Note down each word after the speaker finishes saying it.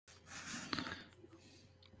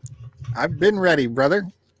I've been ready, brother.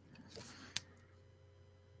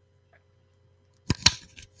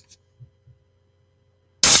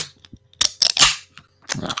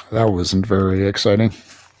 That wasn't very exciting.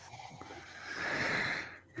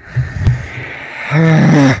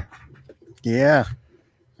 Yeah.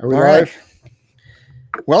 Are we All live? right.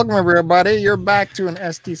 Welcome, everybody. You're back to an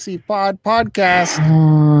STC Pod podcast.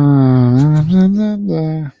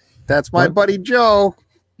 That's my buddy Joe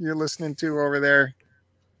you're listening to over there,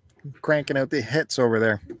 cranking out the hits over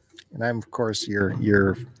there. And I'm, of course,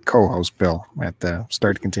 your co-host, Bill, at the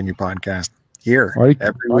Start to Continue podcast here Why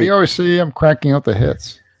every do week. you always see I'm cranking out the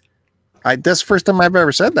hits? That's the first time I've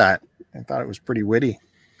ever said that. I thought it was pretty witty.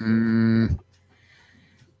 I'm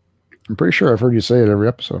pretty sure I've heard you say it every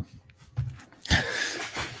episode.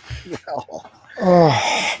 Well,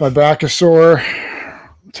 Oh, my back is sore.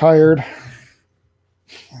 I'm tired.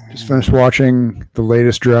 Just finished watching the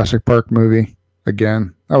latest Jurassic Park movie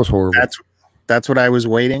again. That was horrible. that's what I was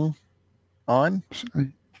waiting on.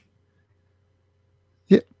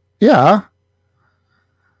 Yeah.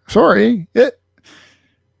 Sorry.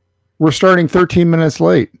 We're starting 13 minutes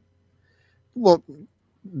late. Well,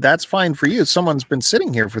 that's fine for you. Someone's been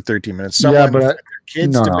sitting here for 13 minutes. Yeah, Someone but put their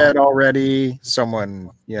kids to bed already. Someone,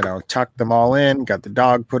 tucked them all in, got the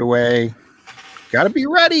dog put away. Got to be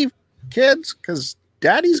ready, kids, because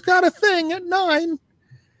daddy's got a thing at 9.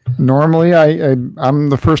 Normally, I'm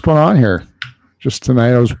the first one on here. Just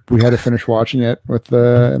tonight, we had to finish watching it with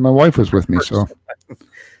my wife was with me, so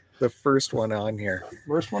the first one on here.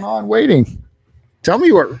 First one on, waiting. Tell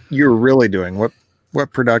me what you're really doing.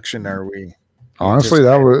 What production are we? Honestly,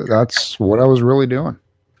 that's what I was really doing.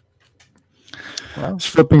 Well, Just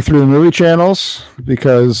flipping through the movie channels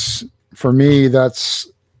because for me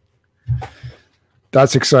that's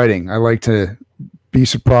exciting. I like to be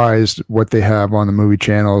surprised what they have on the movie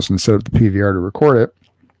channels and set up the PVR to record it.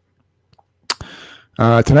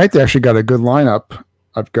 Tonight they actually got a good lineup.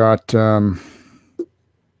 I've got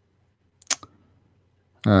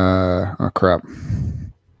oh crap.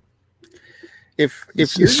 if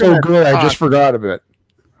It's you're so good, I just forgot of it.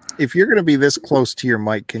 If you're going to be this close to your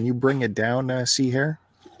mic, can you bring it down, see here?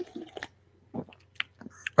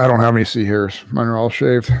 I don't have any sea hairs. Mine are all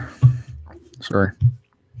shaved. Sorry.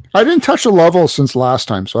 I didn't touch the level since last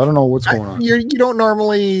time, so I don't know what's going on. You don't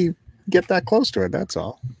normally get that close to it. That's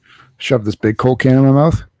all. Shove this big Coke can in my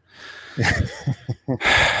mouth.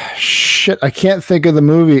 Shit, I can't think of the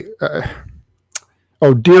movie.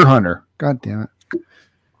 Deer Hunter. God damn it.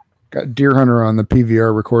 Got Deer Hunter on the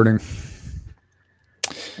PVR recording.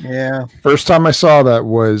 Yeah. First time I saw that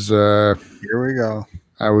was here we go.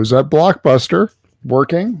 I was at Blockbuster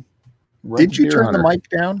working. Did you turn the mic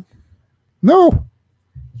down? No.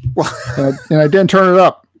 Well, and I didn't turn it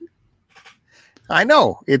up. I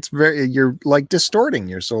know. You're like distorting.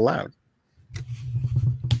 You're so loud.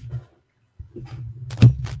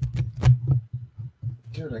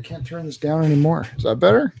 Dude, I can't turn this down anymore. Is that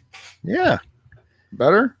better? Yeah.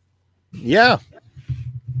 Better? Yeah.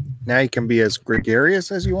 Now you can be as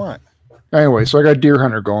gregarious as you want. Anyway, so I got Deer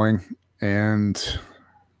Hunter going, and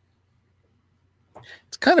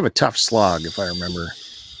it's kind of a tough slog, if I remember.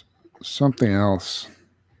 Something else.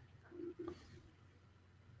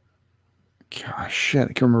 Gosh, shit, I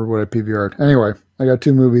can't remember what I PVR'd. Anyway, I got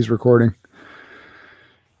 2 movies recording.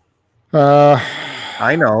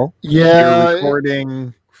 I know. Yeah. You're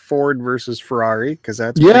recording Ford versus Ferrari, because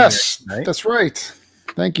that's yes, right? That's right.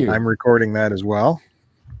 Thank you. I'm recording that as well.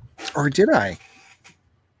 Or did I?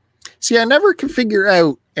 See, I never can figure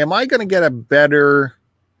out, am I going to get a better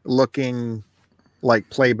looking like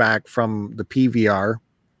playback from the PVR,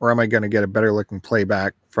 or am I going to get a better looking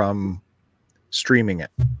playback from streaming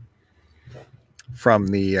it from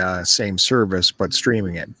the same service, but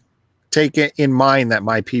streaming it? Take it in mind that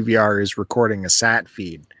my PVR is recording a sat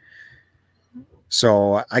feed.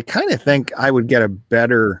 So I kind of think I would get a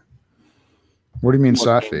better. What do you mean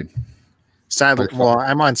sat feed? Satellite. Well,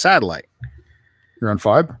 I'm on satellite. You're on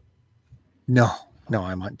 5? No,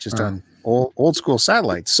 I'm on just on old school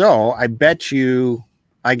satellite. So I bet you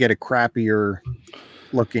I get a crappier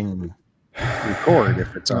looking record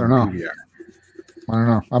if it's on PVR. I don't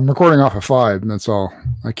know. I'm recording off of 5, and that's all.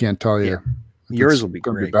 I can't tell you. Yours will be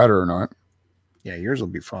going to great. be better or not. Yeah, yours will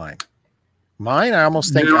be fine. Mine, I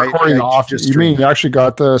almost think You're recording off. You mean you actually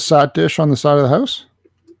got the sat dish on the side of the house?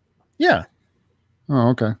 Yeah. Oh,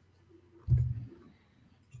 okay.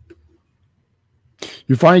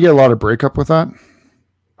 You find you get a lot of breakup with that?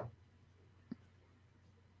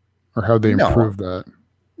 Or how they improve that?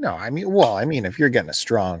 No, I mean, if you're getting a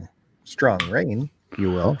strong rain,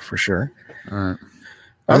 you will for sure. All right.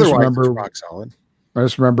 Otherwise, it's rock solid. I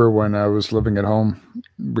just remember when I was living at home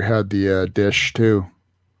we had the dish too,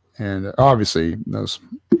 and obviously that was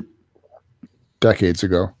decades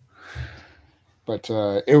ago. But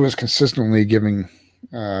it was consistently giving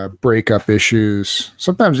breakup issues.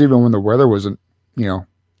 Sometimes even when the weather wasn't, we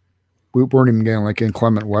weren't even getting like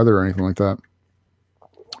inclement weather or anything like that.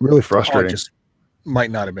 Really frustrating. Or just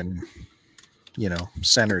might not have been,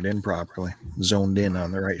 centered in properly, zoned in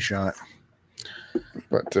on the right shot.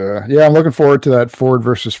 But yeah, I'm looking forward to that Ford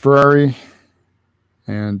versus Ferrari.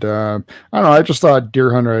 And I don't know. I just thought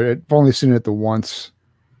Deer Hunter. I've only seen it the once,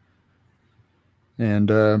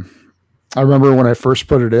 and I remember when I first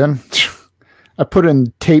put it in, I put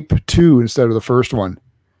in tape 2 instead of the first one.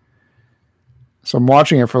 So I'm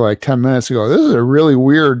watching it for like 10 minutes ago. This is a really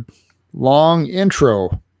weird, long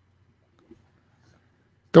intro.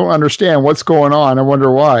 Don't understand what's going on. I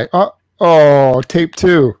wonder why. Oh, tape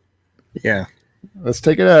 2. Yeah. Let's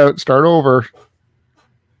take it out. Start over.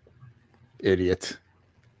 Idiot.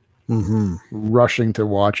 Mm-hmm. Rushing to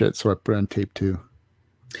watch it, so I put on tape 2.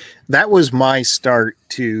 That was my start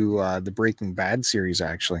to the Breaking Bad series,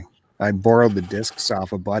 actually. I borrowed the discs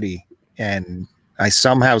off a buddy, and I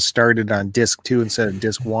somehow started on disc 2 instead of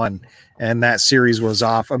disc 1, and that series was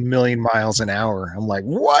off 1,000,000 miles an hour. I'm like,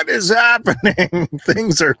 what is happening?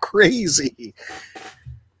 Things are crazy.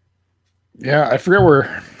 Yeah, I forget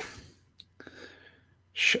where.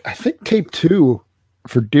 I think tape 2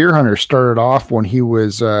 for Deer Hunter started off when he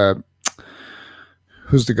was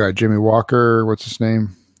who's the guy? Jimmy Walker? What's his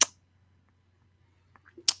name?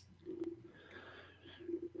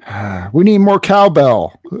 We need more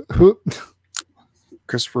cowbell. Who?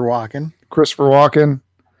 Christopher Walken. Christopher Walken.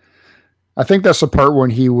 I think that's the part when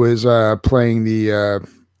he was playing the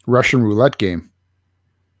Russian roulette game.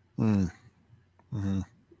 Mm-hmm.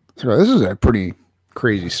 So this is a pretty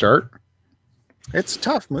crazy start. It's a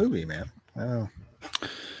tough movie, man. Oh.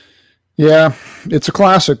 Yeah, it's a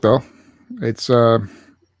classic though. It's who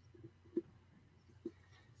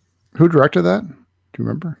directed that? Do you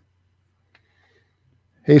remember?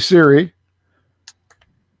 Hey Siri,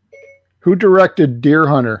 who directed Deer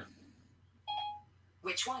Hunter?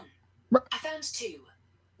 Which one? I found 2.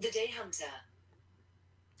 The Day Hunter.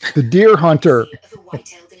 The Deer Hunter. The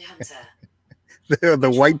White-tailed Deer Hunter.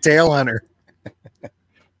 the White-tail Hunter.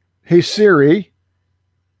 Hey Siri,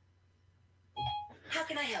 how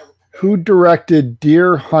can I help? Who directed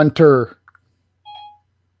Deer Hunter?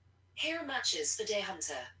 Here are matches for Day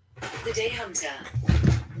Hunter. The Day Hunter.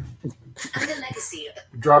 And the Legacy.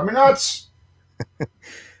 Drive me nuts.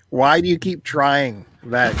 Why do you keep trying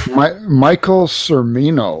that? Michael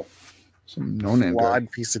Cimino. Some no-name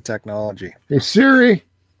flawed piece of technology. Hey Siri,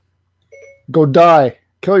 go die.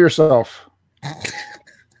 Kill yourself.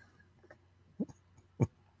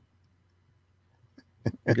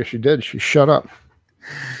 I guess she did. She shut up.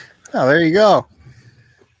 Oh, there you go.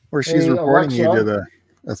 Where she's reporting Alexa, you to the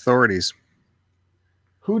authorities.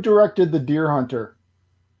 Who directed The Deer Hunter?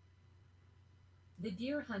 The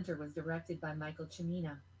Deer Hunter was directed by Michael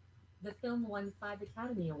Cimino. The film won 5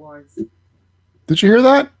 Academy Awards. Did you hear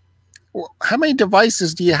that? Well, how many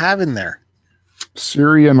devices do you have in there?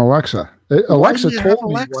 Siri and Alexa. Alexa told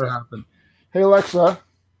me Alexa? what happened. Hey, Alexa,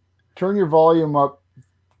 turn your volume up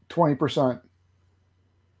 20%.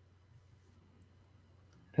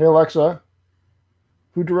 Hey, Alexa,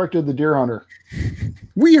 who directed The Deer Hunter?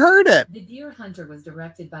 We heard it. The Deer Hunter was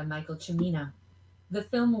directed by Michael Cimino. The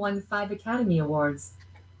film won 5 Academy Awards.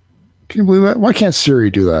 Can you believe that? Why can't Siri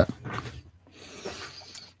do that?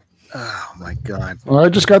 Oh, my God. Well, I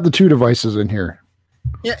just got the 2 devices in here.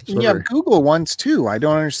 Yeah, you have Google ones, too. I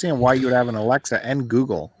don't understand why you would have an Alexa and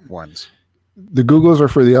Google ones. The Googles are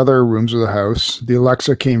for the other rooms of the house. The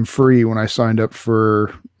Alexa came free when I signed up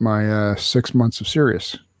for my 6 months of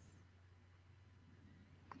Sirius.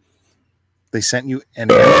 They sent you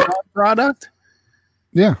an Amazon product?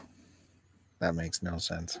 Yeah. That makes no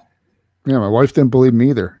sense. Yeah, my wife didn't believe me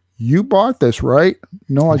either. You bought this, right?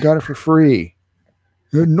 No, I got it for free.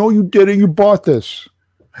 No, you didn't. You bought this.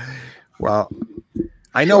 Well,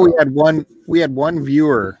 I know we had one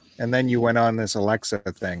viewer, and then you went on this Alexa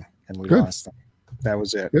thing, and we lost them. That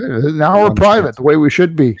was it. Good. Now we're private, the way we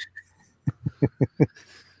should be.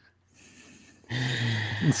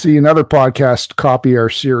 Let's see another podcast copy our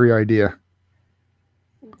Siri idea.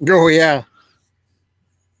 Oh, yeah.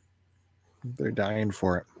 They're dying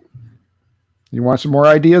for it. You want some more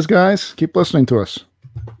ideas, guys? Keep listening to us.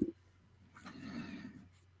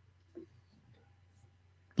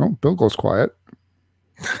 Oh, Bill goes quiet.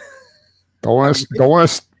 Don't want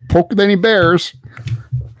to poke any bears.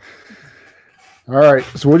 All right.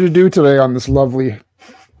 So what did you do today on this lovely,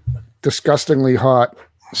 disgustingly hot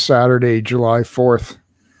Saturday, July 4th?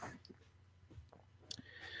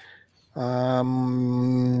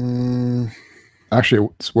 Actually,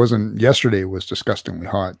 it wasn't yesterday. It was disgustingly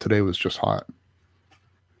hot. Today was just hot.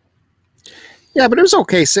 Yeah, but it was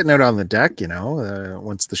okay sitting out on the deck, you know.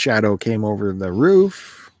 Once the shadow came over the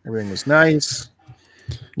roof, everything was nice.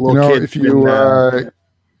 You know, kid if you been,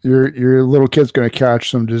 your little kid's going to catch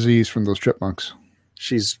some disease from those chipmunks.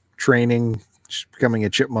 she's training, she's becoming a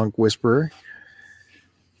chipmunk whisperer.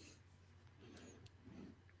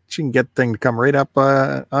 She can get the thing to come right up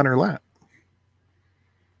on her lap.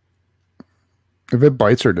 If it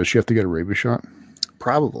bites her, does she have to get a rabies shot?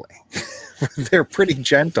 Probably. They're pretty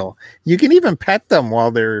gentle. You can even pet them while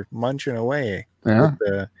they're munching away. Yeah,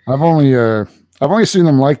 with I've only seen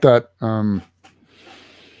them like that.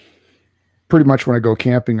 Pretty much when I go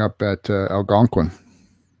camping up at Algonquin.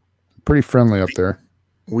 Pretty friendly up there.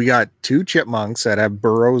 We got 2 chipmunks that have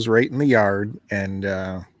burrows right in the yard, and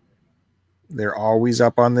they're always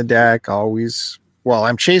up on the deck. Always. Well,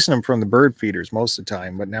 I'm chasing them from the bird feeders most of the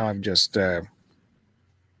time, but now I've just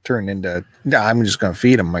turned into. I'm just going to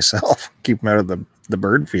feed them myself. Keep them out of the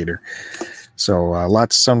bird feeder. So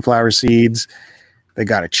lots of sunflower seeds. They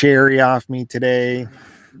got a cherry off me today.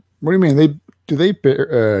 What do you mean? Do they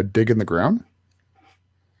dig in the ground?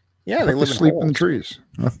 Yeah, they live in sleep holes. in the trees.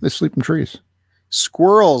 They sleep in trees.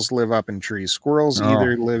 Squirrels live up in trees. Squirrels Oh.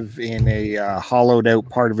 either live in a hollowed out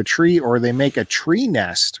part of a tree, or they make a tree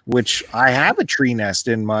nest, which I have a tree nest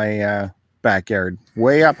in my backyard,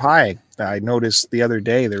 way up high. I noticed the other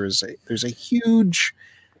day there's a huge,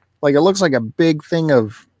 like, it looks like a big thing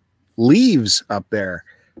of leaves up there,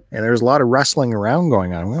 and there's a lot of rustling around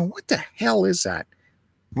going on. Well, what the hell is that?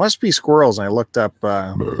 Must be squirrels. And I looked up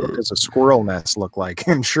what does a squirrel nest look like,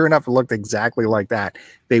 and sure enough, it looked exactly like that.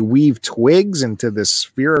 They weave twigs into this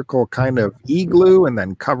spherical kind of igloo and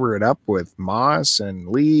then cover it up with moss and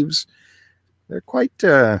leaves. They're quite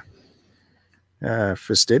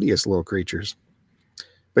fastidious little creatures.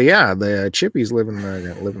 But yeah, the chippies live in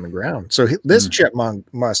the ground. So this chipmunk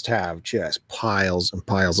must have just piles and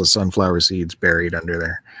piles of sunflower seeds buried under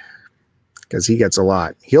there, because he gets a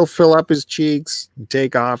lot. He'll fill up his cheeks,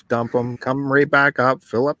 take off, dump them, come right back up,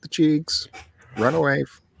 fill up the cheeks, run away,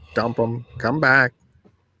 dump them, come back.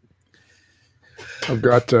 I've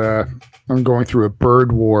got. I'm going through a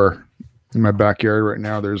bird war in my backyard right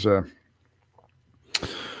now. There's one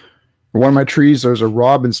of my trees. There's a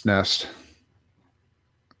robin's nest,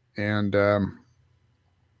 and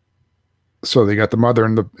so they got the mother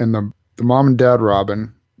and the mom and dad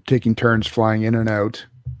robin taking turns flying in and out.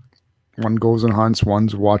 One goes and hunts,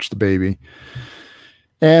 one's watch the baby.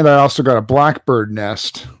 And I also got a blackbird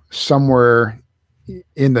nest somewhere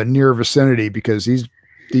in the near vicinity, because these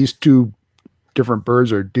 2 different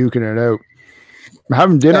birds are duking it out. I'm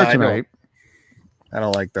having dinner tonight. I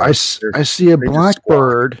don't like those. I see a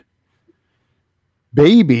blackbird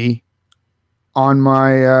baby on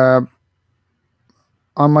my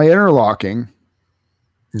interlocking.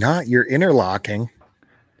 Not your interlocking.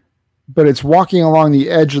 But it's walking along the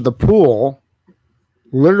edge of the pool,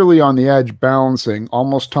 literally on the edge, balancing,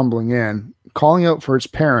 almost tumbling in, calling out for its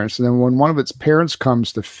parents. And then when one of its parents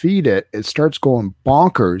comes to feed it, it starts going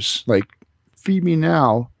bonkers, like, feed me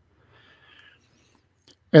now.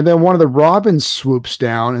 And then one of the robins swoops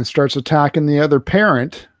down and starts attacking the other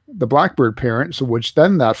parent, the blackbird parent, so which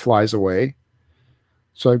then that flies away.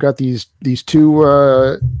 So I've got these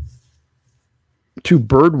 2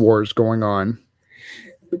 bird wars going on.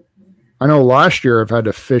 I know last year I've had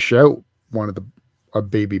to fish out a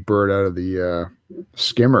baby bird out of the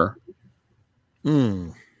skimmer,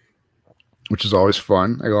 which is always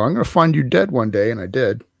fun. I go, I'm going to find you dead one day, and I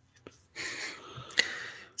did.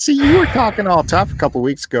 See, you were talking all tough a couple of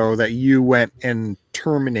weeks ago that you went and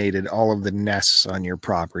terminated all of the nests on your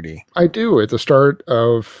property. I do at the start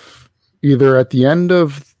of either at the end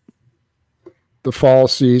of the fall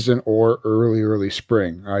season or early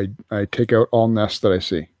spring. I take out all nests that I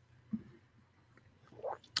see.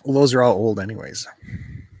 Well, those are all old anyways.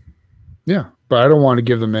 Yeah, but I don't want to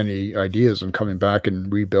give them any ideas on coming back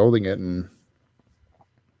and rebuilding it, and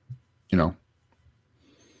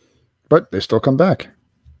but they still come back.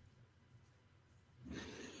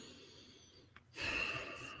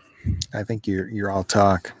 I think you're all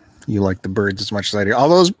talk. You like the birds as much as I do.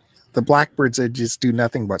 All the blackbirds, they just do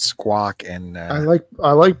nothing but squawk and. I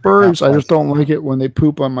like birds. I just don't like it when they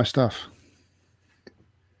poop on my stuff.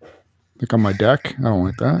 Like on my deck, I don't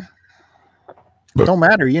like that. It don't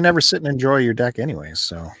matter. You never sit and enjoy your deck anyways.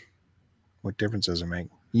 So, what difference does it make?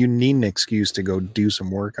 You need an excuse to go do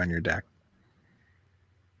some work on your deck,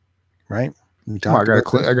 right? I gotta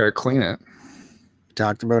clean it. You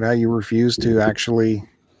talked about how you refuse to actually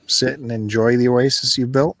sit and enjoy the oasis you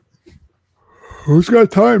built. Who's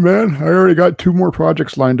got time, man? I already got 2 more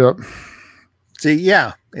projects lined up. See,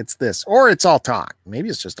 yeah, it's this, or it's all talk. Maybe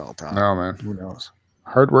it's just all talk. No, man. Who knows?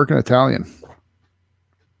 Hardworking Italian.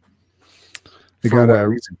 I For got what a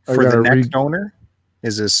reason? I For got the a next owner?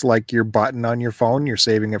 Is this like your button on your phone? You're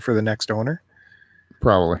saving it for the next owner?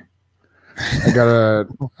 probably.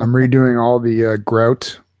 I'm redoing all the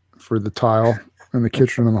grout for the tile in the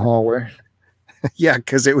kitchen and the hallway. Yeah,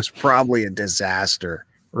 because it was probably a disaster,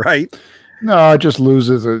 right? No, it just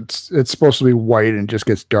loses. It's supposed to be white and just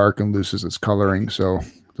gets dark and loses its coloring, so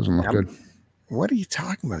it doesn't look good. What are you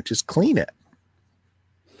talking about? Just clean it.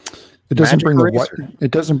 It doesn't Magic bring the white. eraser. It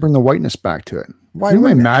doesn't bring the whiteness back to it. Why You know,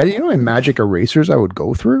 wouldn't you know how many magic erasers I would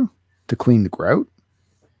go through to clean the grout?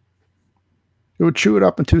 It would chew it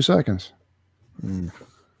up in 2 seconds. it?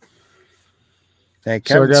 Hey,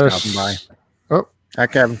 So I Kevin's got stopping by. Oh, Hi,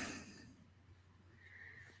 Kevin.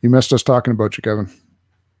 you missed us talking about you, Kevin.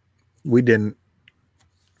 We didn't.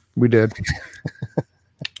 We did.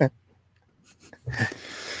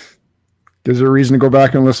 Gives her a reason to go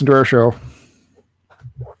back and listen to our show.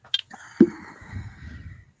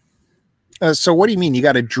 So what do you mean? You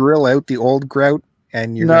got to drill out the old grout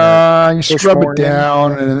and you're Nah, you push scrub more it in?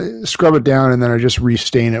 down and then I just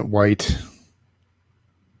restain it white.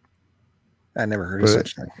 I never heard of But-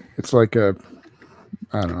 such thing. It's like I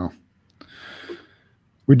don't know.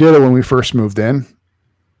 We did it when we first moved in.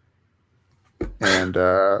 And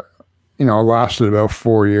it lasted about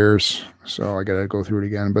 4 years. So I gotta go through it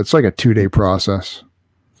again. But it's like a 2-day process.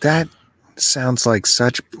 That sounds like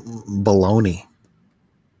such baloney.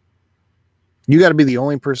 You got to be the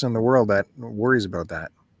only person in the world that worries about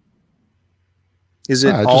that. Is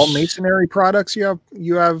it all masonry products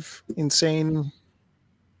you have insane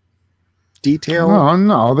detail?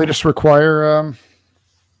 No, they just require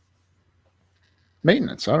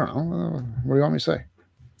maintenance. I don't know. What do you want me to say?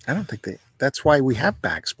 I don't think that's why we have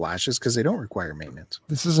backsplashes, because they don't require maintenance.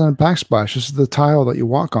 This isn't a backsplash. This is the tile that you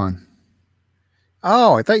walk on.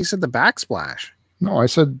 Oh, I thought you said the backsplash. No, I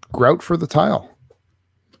said grout for the tile.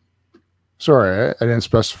 Sorry, I didn't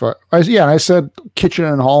specify. I said kitchen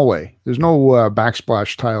and hallway. There's no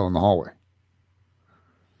backsplash tile in the hallway.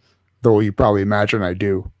 Though you probably imagine I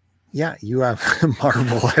do. Yeah, you have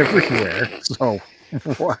marble everywhere. So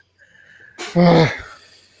what?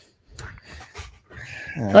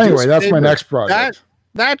 Anyway, that's my next project.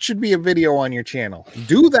 That should be a video on your channel.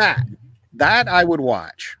 Do that. That I would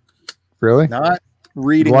watch. Really? Not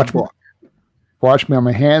reading a book. Watch me on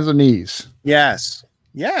my hands and knees. Yes.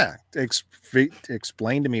 Yeah.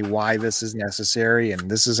 Explain to me why this is necessary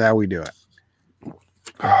and this is how we do it.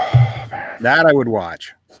 That I would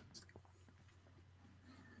watch.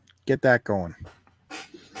 Get that going.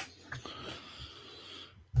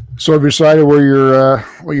 So have you decided where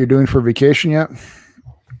what you're doing for vacation yet?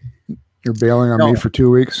 You're bailing on me for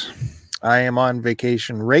 2 weeks. I am on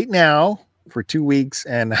vacation right now for 2 weeks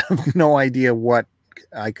and I have no idea what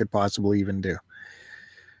I could possibly even do.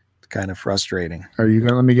 It's kind of frustrating. Are you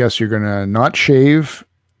gonna, let me guess, you're gonna not shave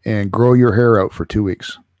and grow your hair out for 2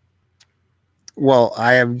 weeks? Well,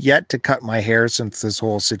 I have yet to cut my hair since this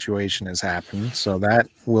whole situation has happened, so that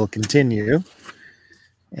will continue.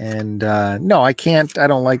 And no, I can't. I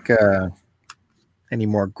don't like any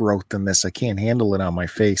more growth than this. I can't handle it on my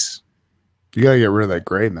face. You gotta get rid of that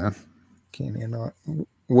gray, man. Can't handle it.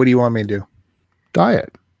 What do you want me to do? Dye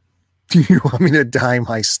it. Do you want me to dye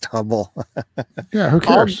my stubble? Yeah, who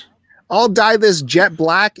cares? I'll dye this jet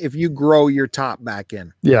black if you grow your top back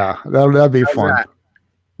in. Yeah, that'd be How's fun. that?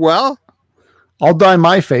 Well, I'll dye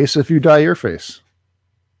my face if you dye your face.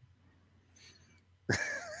 no.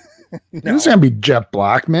 This can't be jet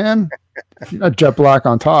black, man. Not jet black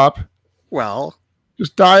on top. Well,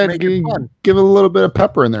 Just dye it, Make it and fun. give it a little bit of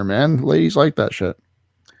pepper in there, man. Ladies like that shit.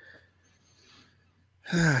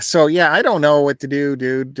 so yeah, I don't know what to do,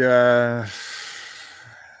 dude.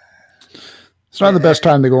 It's not the best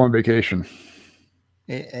time to go on vacation.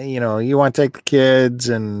 You know, you want to take the kids,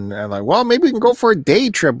 and I'm like, well, maybe we can go for a day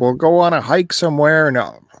trip. We'll go on a hike somewhere.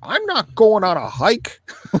 No, I'm not going on a hike.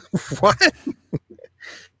 What?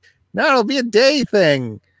 No, it'll be a day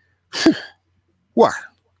thing. What?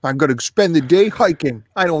 I'm going to spend the day hiking?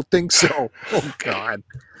 I don't think so. Oh God.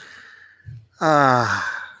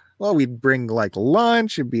 Well, we'd bring like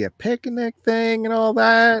lunch. It'd be a picnic thing and all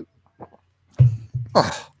that.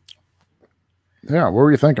 Oh. Yeah, what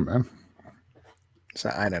were you thinking, man?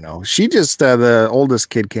 So I don't know. She just the oldest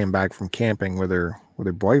kid came back from camping with her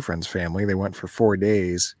boyfriend's family. They went for 4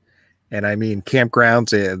 days, and I mean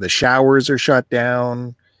campgrounds. The showers are shut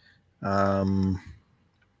down.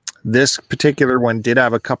 This particular one did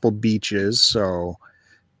have a couple beaches, so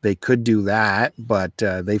they could do that, but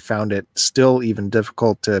they found it still even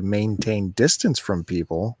difficult to maintain distance from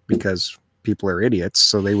people because people are idiots.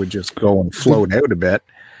 So they would just go and float out a bit.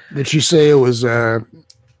 Did she say it was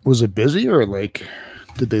it busy, or like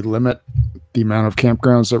did they limit the amount of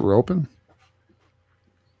campgrounds that were open?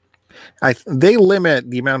 They limit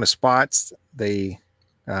the amount of spots they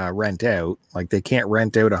rent out. Like they can't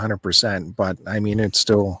rent out 100%, but I mean it's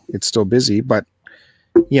still busy. But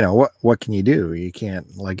you know what can you do? You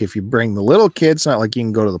can't, like, if you bring the little kids, not like you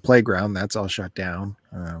can go to the playground. That's all shut down.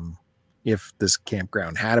 If this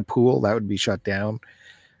campground had a pool, that would be shut down.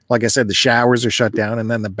 Like I said, the showers are shut down,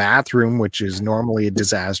 and then the bathroom, which is normally a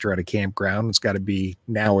disaster at a campground, it's got to be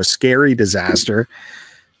now a scary disaster.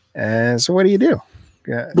 And so what do you do?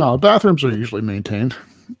 No, bathrooms are usually maintained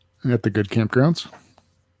at the good campgrounds.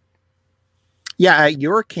 Yeah, at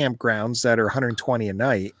your campgrounds that are 120 a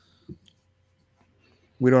night,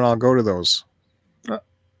 we don't all go to those.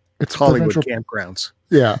 It's Hollywood campgrounds.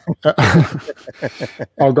 Yeah.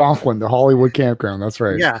 Algonquin, the Hollywood campground. That's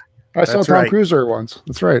right. Yeah. I saw Tom Cruise there once.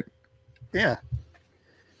 That's right. Yeah.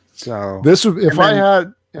 So this would, if I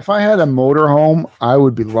had a motorhome, I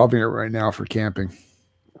would be loving it right now for camping.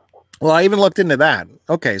 Well, I even looked into that.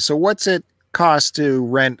 Okay, so what's it cost to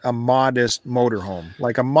rent a modest motorhome,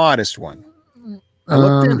 like a modest one? I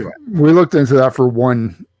looked into it. We looked into that for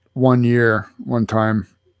one year, one time.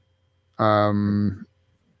 And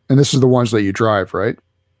this is the ones that you drive, right?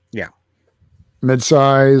 Yeah.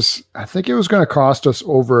 Midsize. I think it was going to cost us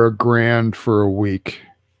over $1,000 for a week.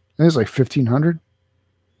 I think it's like $1,500.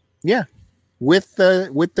 Yeah. With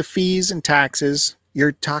the fees and taxes,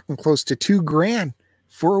 you're talking close to $2,000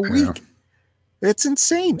 for a week. It's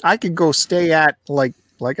insane. I could go stay at like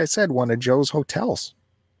I said, one of Joe's hotels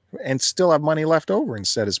and still have money left over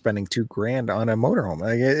instead of spending $2,000 on a motorhome.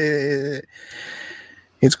 Like,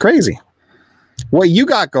 it's crazy. What you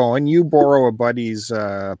got going, you borrow a buddy's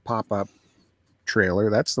pop-up trailer.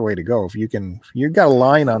 That's the way to go. If you got a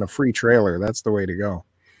line on a free trailer, that's the way to go.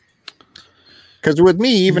 Because with me,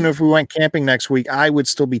 even if we went camping next week, I would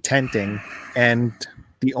still be tenting, and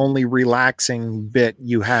the only relaxing bit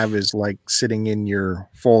you have is like sitting in your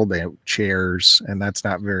fold-out chairs, and that's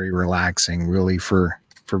not very relaxing really for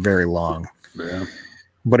very long. Yeah.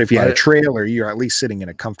 But if you had a trailer, you're at least sitting in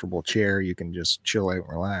a comfortable chair. You can just chill out and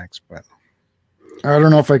relax. But I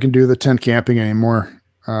don't know if I can do the tent camping anymore.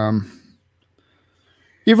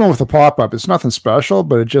 Even with the pop-up, it's nothing special,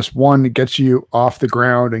 but it just, it gets you off the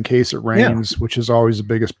ground in case it rains, which is always the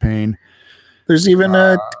biggest pain. There's even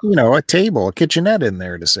a table, a kitchenette in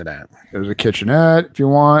there to sit at. There's a kitchenette if you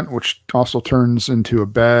want, which also turns into a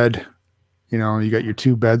bed. You know, you got your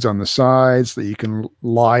 2 beds on the sides that you can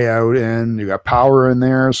lie out in. You got power in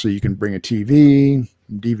there, so you can bring a TV,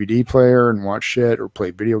 DVD player, and watch shit or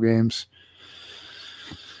play video games.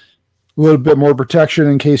 A little bit more protection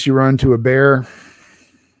in case you run into a bear.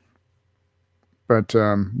 But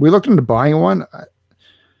we looked into buying one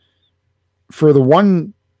for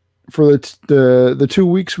the 2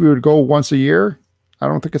 weeks we would go once a year. I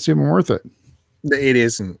don't think it's even worth it. It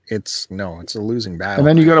isn't. It's a losing battle. And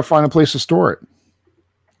then you got to find a place to store it.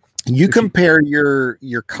 You compare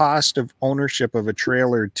your cost of ownership of a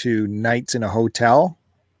trailer to nights in a hotel.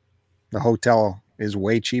 The hotel is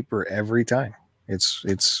way cheaper every time.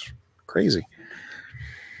 It's crazy.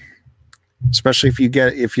 Especially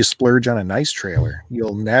if you splurge on a nice trailer,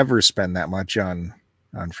 you'll never spend that much on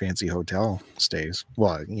fancy hotel stays.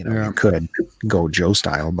 Well, you could go Joe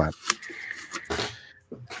style,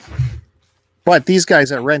 but these guys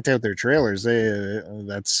that rent out their trailers,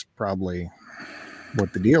 that's probably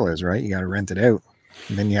what the deal is, right? You got to rent it out,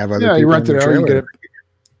 and then you have other people. You rent it out,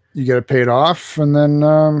 you get it paid off, and then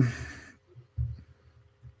I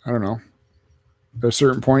don't know. At a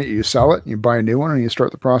certain point, you sell it, and you buy a new one, and you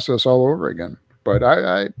start the process all over again. But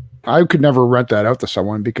I could never rent that out to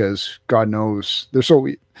someone because God knows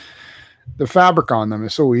the fabric on them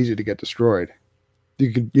is so easy to get destroyed.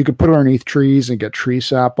 You could put it underneath trees and get tree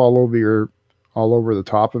sap all over the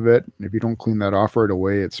top of it. And if you don't clean that off right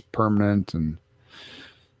away, it's permanent, and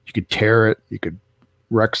you could tear it. You could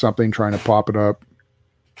wreck something trying to pop it up.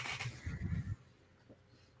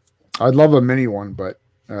 I'd love a mini one, but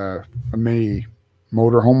a mini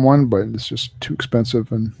motorhome one, but it's just too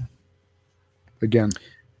expensive. And again,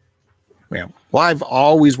 yeah. Well, I've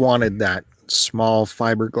always wanted that small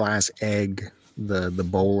fiberglass egg, the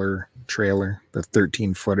bowler trailer, the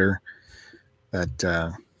 13-footer,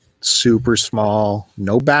 that super small,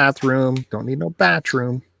 no bathroom, don't need no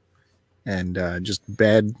bathroom, and just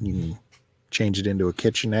bed. You can change it into a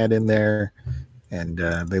kitchenette in there, and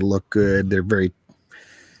they look good. They're very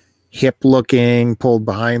hip looking, pulled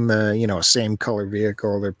behind the, same color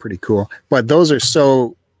vehicle. They're pretty cool. But those are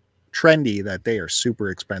so trendy that they are super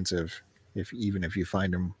expensive. Even if you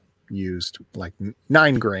find them used, like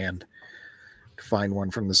 $9,000 to find one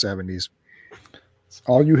from the 70s. It's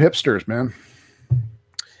all you hipsters, man.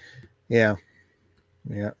 Yeah.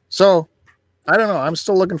 Yeah. So I don't know. I'm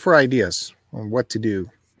still looking for ideas on what to do.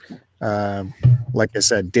 Like I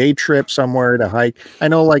said, day trip somewhere to hike. I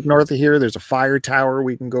know, like north of here, there's a fire tower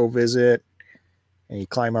we can go visit, and you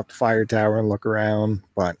climb up the fire tower and look around.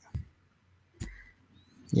 But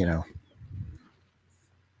you're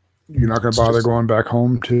not going to bother going back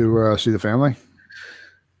home to see the family.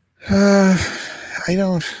 I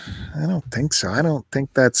don't think so. I don't think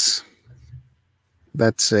that's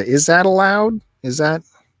is that allowed? Is that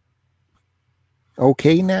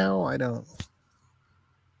okay now? I don't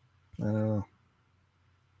know.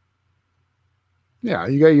 Yeah,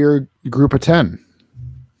 you got your group of 10.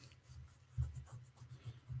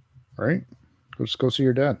 Right? Let's go see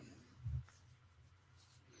your dad.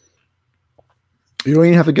 You don't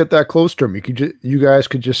even have to get that close to him. You guys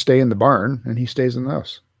could just stay in the barn and he stays in the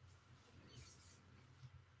house.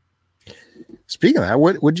 Speaking of that,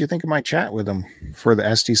 what did you think of my chat with him for the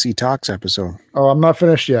STC Talks episode? Oh, I'm not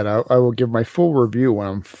finished yet. I will give my full review when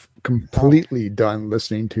I'm completely done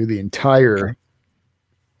listening to the entire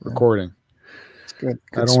recording. It's good.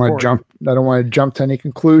 I don't want to jump to any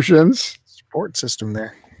conclusions. Support system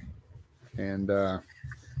there. And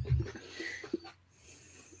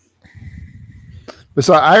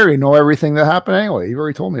besides, I already know everything that happened anyway. You've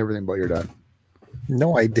already told me everything about your dad.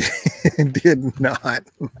 No, I did not.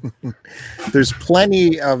 There's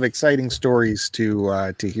plenty of exciting stories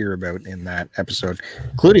to hear about in that episode,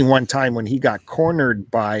 including one time when he got cornered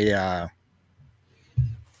by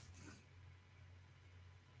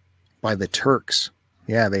the Turks.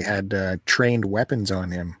 Yeah, they had trained weapons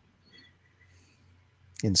on him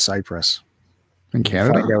in Cyprus. In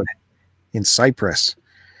Canada? In Cyprus.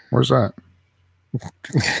 Where's that?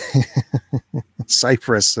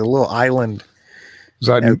 Cyprus, a little island. Is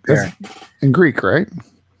that in Greek, right?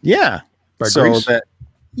 Yeah. By Greece?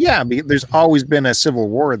 There's always been a civil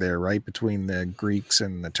war there, right, between the Greeks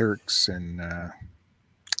and the Turks, and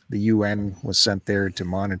the UN was sent there to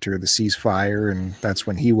monitor the ceasefire, and that's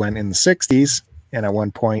when he went in the 60s. And at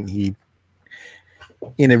one point, he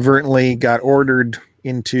inadvertently got ordered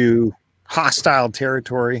into hostile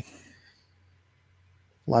territory.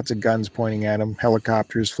 Lots of guns pointing at him,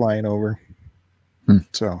 helicopters flying over.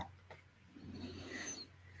 So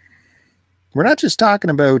we're not just talking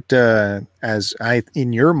about,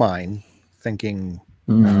 in your mind, thinking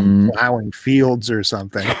plowing fields or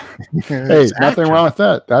something. Hey, nothing wrong with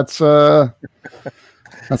that. That's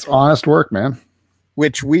honest work, man.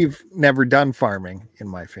 Which we've never done farming in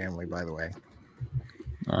my family, by the way.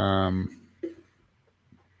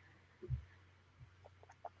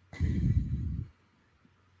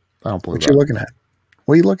 I don't believe what you looking at?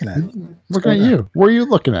 What are you looking at? Looking at you. What are you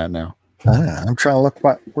looking at now? I'm trying to look.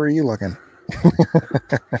 Where are you looking?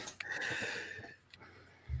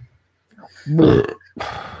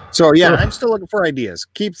 So yeah, I'm still looking for ideas.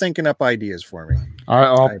 Keep thinking up ideas for me.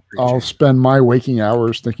 I'll spend my waking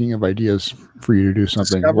hours thinking of ideas for you to do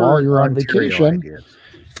something while you're on vacation, ideas.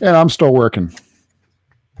 And I'm still working.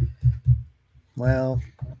 Well,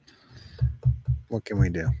 what can we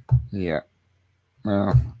do? Yeah.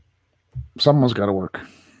 Well, someone's got to work.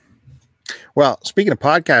 Well, speaking of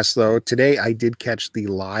podcasts, though, today I did catch the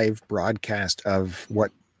live broadcast of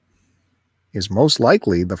what is most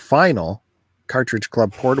likely the final Cartridge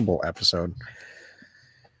Club Portable episode,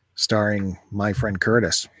 starring my friend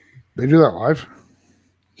Curtis. They do that live?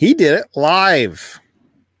 He did it live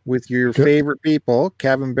with your favorite people,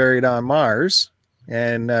 Kevin Buried on Mars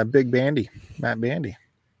and Big Bandy, Matt Bandy.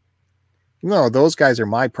 No, those guys are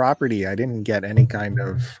my property. I didn't get any kind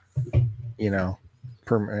of, I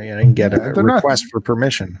didn't get a request for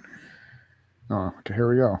permission. Oh, okay, here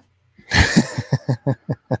we go.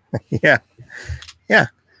 Yeah. Yeah.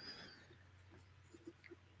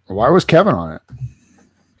 Why was Kevin on it?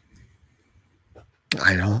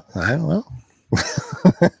 I don't know.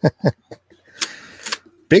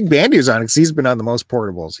 Big Bandy was on it because he's been on the most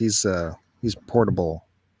portables. He's portable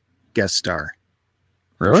guest star.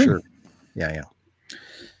 Really? Sure. Yeah.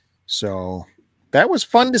 So that was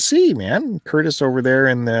fun to see, man. Curtis over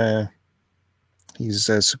there he's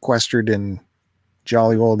sequestered in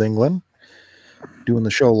jolly old England, doing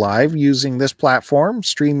the show live using this platform,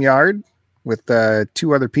 StreamYard, with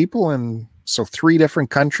 2 other people, and so 3 different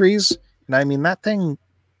countries. And I mean, that thing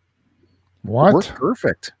worked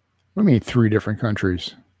perfect. What do you mean 3 different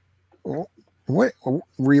countries? What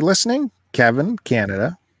were you listening? Kevin,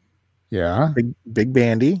 Canada. Yeah. Big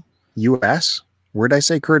Bandy, U.S. Where'd I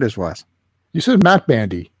say Curtis was? You said Matt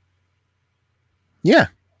Bandy. Yeah.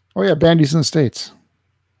 Oh, yeah. Bandy's in the States.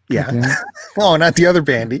 Yeah. Okay. Oh, not the other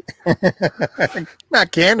Bandy.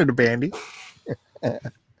 Not Canada Bandy.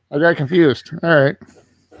 I got confused. All right.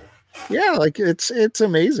 Yeah, like it's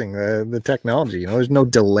amazing the technology. You know, there's no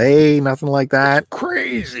delay, nothing like that.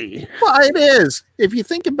 Crazy. Well, it is. If you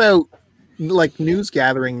think about like news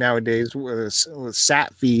gathering nowadays with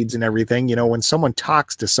sat feeds and everything, you know, when someone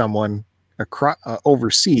talks to someone across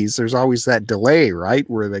overseas, there's always that delay, right,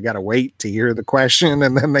 where they got to wait to hear the question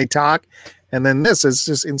and then they talk, and then this is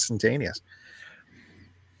just instantaneous.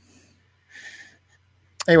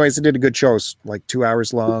 Anyways, it did a good show. It's like 2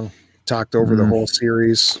 hours long. Talked over the whole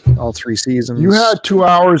series, all 3 seasons. You had 2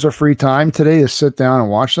 hours of free time today to sit down and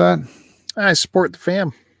watch that? I support the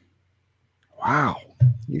fam. Wow.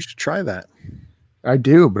 You should try that. I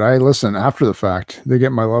do, but I listen after the fact. They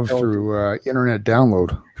get my love through internet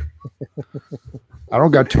download. I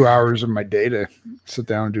don't got 2 hours of my day to sit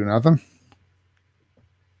down and do nothing.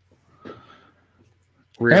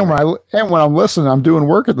 Really? And when I'm listening, I'm doing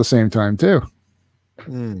work at the same time too.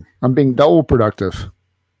 I'm being double productive.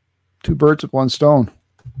 2 birds with 1 stone.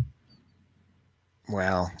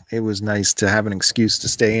 Well, it was nice to have an excuse to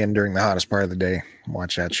stay in during the hottest part of the day,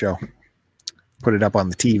 watch that show, put it up on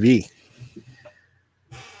the TV.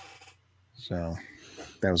 So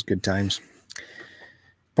that was good times.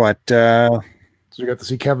 But so you got to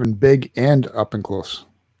see Kevin big and up and close.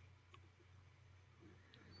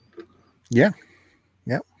 Yeah.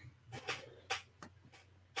 Yep.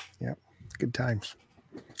 Yep. Good times.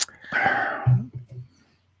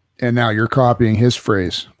 And now you're copying his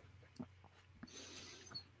phrase.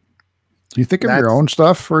 Do you think of your own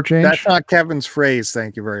stuff for a change? That's not Kevin's phrase.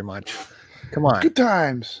 Thank you very much. Come on. Good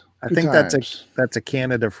times. I think that's a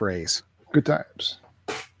Canada phrase. Good times.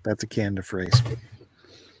 That's a Canada phrase.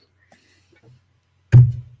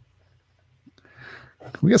 Can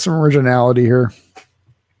we get some originality here?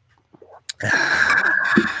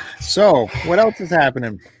 So, what else is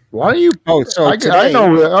happening? Why do you? Oh, so I today,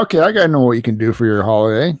 know. Okay, I gotta know what you can do for your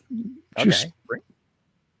holiday. Just okay.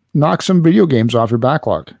 knock some video games off your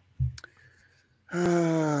backlog.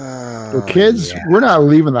 So kids, we're not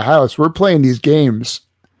leaving the house. We're playing these games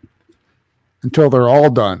until they're all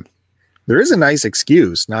done. There is a nice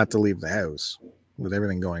excuse not to leave the house with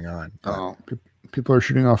everything going on. Oh, people are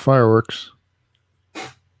shooting off fireworks.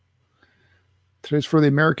 Today's for the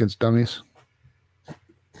Americans, dummies.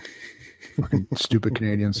 Fucking stupid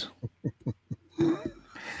Canadians.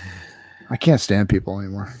 I can't stand people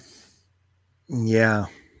anymore. Yeah,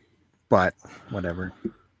 but whatever.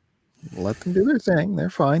 Let them do their thing. They're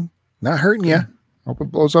fine. Not hurting you. Hope it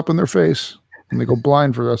blows up in their face and they go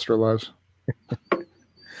blind for the rest of their lives.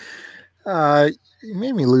 You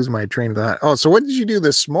made me lose my train of thought. Oh, so what did you do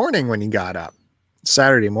this morning when you got up?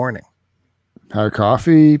 Saturday morning. Had a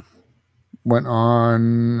coffee. Went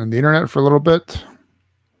on the internet for a little bit.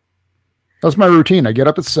 That's my routine. I get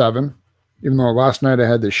up at 7, even though last night I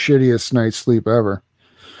had the shittiest night's sleep ever.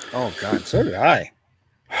 Oh, God. So did I.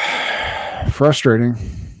 Frustrating.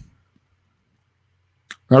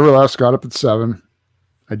 Nevertheless, got up at 7.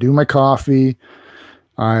 I do my coffee.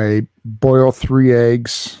 I boil 3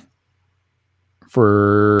 eggs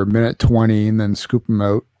for a minute 20 and then scoop them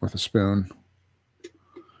out with a spoon.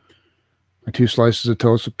 My 2 slices of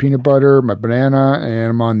toast with peanut butter, my banana, and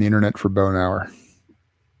I'm on the internet for about an hour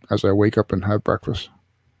as I wake up and have breakfast.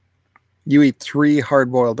 You eat 3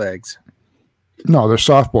 hard-boiled eggs. No, they're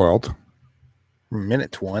soft-boiled.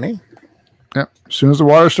 Minute 20? Yeah. As soon as the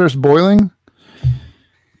water starts boiling,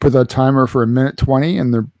 put that timer for a minute 20,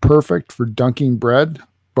 and they're perfect for dunking bread.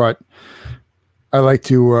 But I like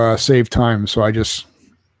to save time, so I just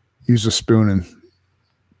use a spoon and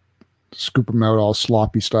scoop them out all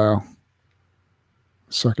sloppy style.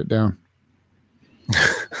 Suck it down.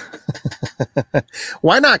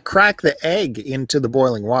 Why not crack the egg into the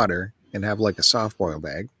boiling water and have like a soft boiled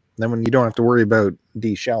egg? Then when you don't have to worry about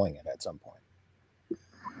de-shelling it at some point.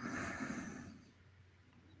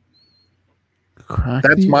 Crack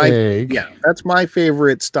That's the my egg. Yeah, that's my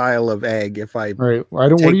favorite style of egg. If I Right. I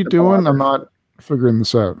don't. What are you doing? I'm not figuring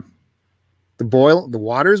this out. the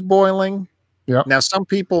water's boiling. Yeah. Now some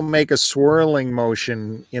people make a swirling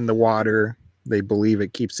motion in the water. They believe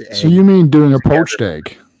it keeps the egg. So you mean doing a poached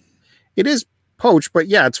egg? It is poached, but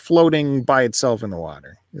yeah, it's floating by itself in the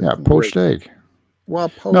water. Yeah, poached egg. Well,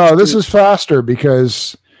 poached No, this is faster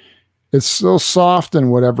because it's still soft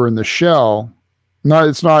and whatever in the shell. No,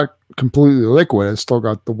 it's not completely liquid. It's still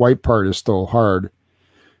got the white part is still hard,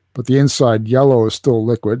 but the inside yellow is still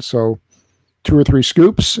liquid. So 2 or 3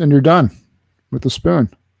 scoops and you're done with the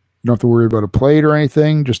spoon. You don't have to worry about a plate or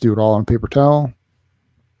anything. Just do it all on paper towel.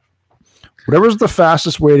 Whatever's the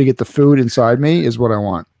fastest way to get the food inside me is what I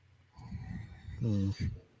want.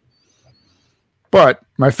 But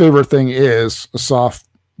my favorite thing is a soft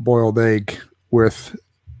boiled egg with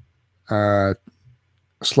a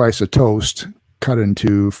slice of toast cut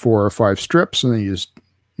into 4 or 5 strips, and then you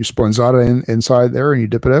sponzata inside there and you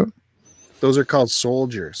dip it out. Those are called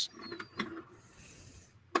soldiers.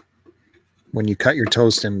 When you cut your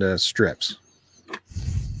toast into strips.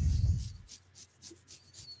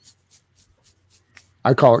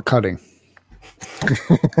 I call it cutting.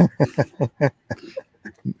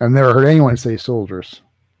 I've never heard anyone say soldiers.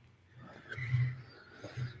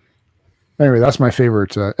 Anyway, that's my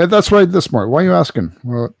favorite. That's right this morning. Why are you asking?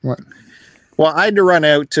 What? Well, I had to run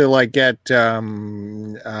out to like get here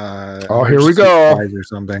we go. or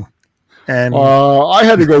something. And I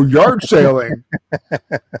had to go yard sailing.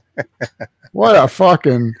 What a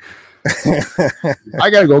fucking I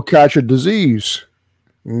gotta go catch a disease.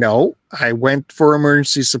 No, I went for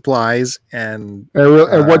emergency supplies, and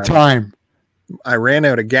At what time? I ran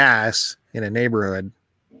out of gas in a neighborhood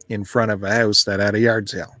in front of a house that had a yard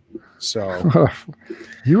sale. So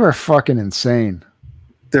You are fucking insane.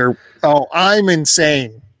 I'm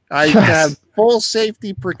insane. I have full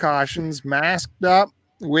safety precautions, masked up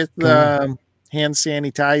with hand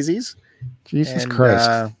sanitizers. Jesus and,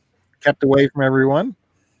 Christ. Kept away from everyone.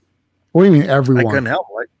 What do you mean everyone? I couldn't help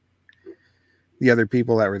it. The other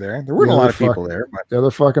people that were there. There weren't a lot of people there. But the other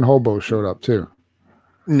fucking hobos showed up too.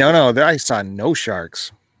 No, I saw no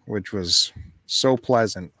sharks, which was so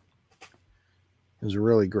pleasant. It was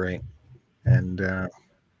really great. And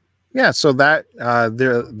so that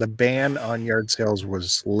the ban on yard sales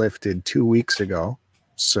was lifted 2 weeks ago.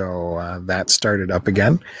 So that started up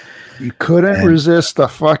again. You couldn't resist the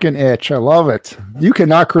fucking itch. I love it. You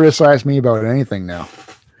cannot criticize me about anything now.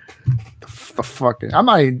 The fucking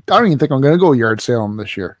I don't even think I'm gonna go yard sailing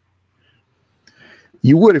this year.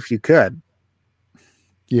 You would if you could.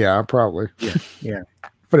 Yeah, probably. Yeah.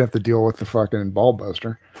 But I have to deal with the fucking ball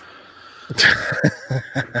buster.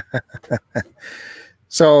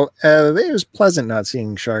 So it was pleasant not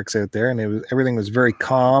seeing sharks out there, and everything was very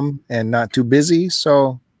calm and not too busy.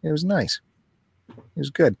 So it was nice. It was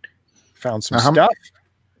good. Found some stuff.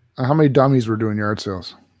 How many dummies were doing yard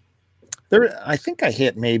sales? I think I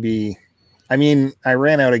hit maybe. I mean, I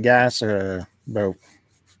ran out of gas about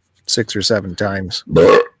 6 or 7 times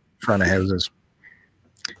in front of houses,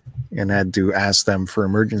 and had to ask them for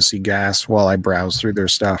emergency gas while I browsed through their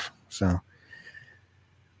stuff. So.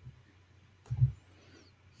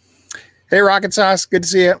 Hey, Rocket Sauce, good to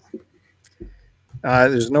see you.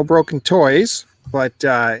 There's no broken toys, but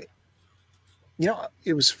it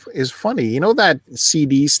was funny. You know that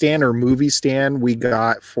CD stand or movie stand we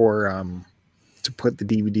got for to put the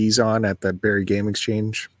DVDs on at the Barrie Game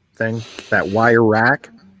Exchange thing, that wire rack?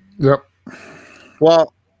 Yep.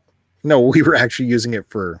 Well, no, we were actually using it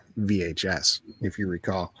for VHS, if you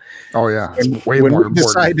recall. Oh, yeah. And way when more we important.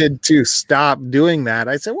 decided to stop doing that,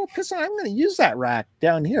 I said, well, I'm going to use that rack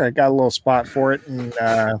down here. I got a little spot for it. And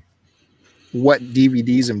what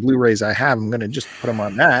DVDs and Blu-rays I have, I'm going to just put them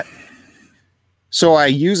on that. So I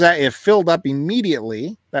use that. It filled up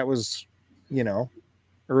immediately. That was,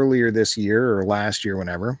 earlier this year or last year,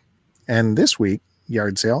 whenever. And this week,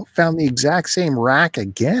 yard sale, found the exact same rack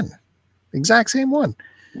again. Exact same one.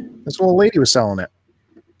 This old lady was selling it.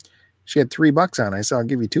 She had $3 on it. I said, I'll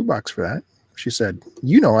give you $2 for that. She said,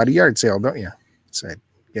 you know how to yard sale, don't you? I said,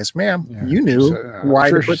 yes, ma'am. Yeah, you knew why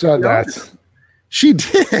sure to put she said that. that. She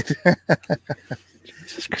did.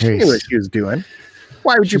 She knew what she was doing.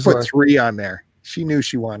 Why would you put like, 3 on there? She knew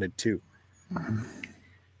she wanted 2.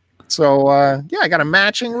 So, I got a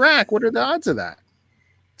matching rack. What are the odds of that?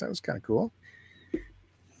 That was kind of cool.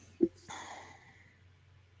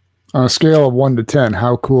 On a scale of 1 to 10,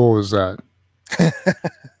 how cool is that?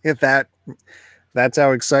 That's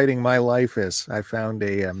how exciting my life is. I found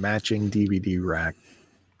a matching DVD rack,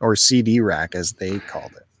 or CD rack, as they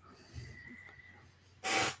called it.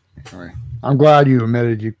 All right. I'm glad you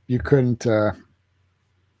admitted you couldn't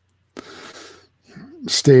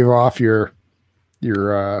stave off your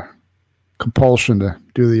compulsion to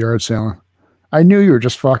do the yard sailing. I knew you were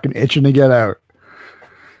just fucking itching to get out.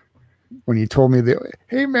 When you told me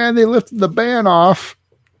hey man, they lifted the ban off.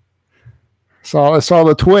 I saw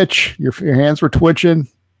the twitch. Your hands were twitching.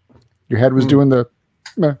 Your head was doing the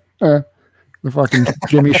fucking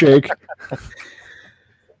Jimmy shake.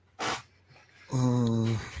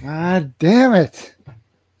 God damn it.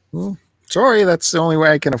 Sorry, that's the only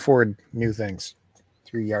way I can afford new things.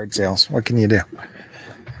 Through yard sales. What can you do?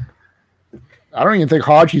 I don't even think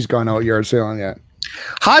Haji's gone out yard sailing yet.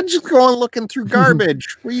 Hodge is going looking through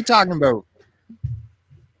garbage. What are you talking about?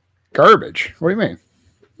 Garbage? What do you mean?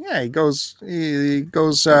 Yeah, he goes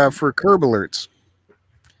for curb alerts.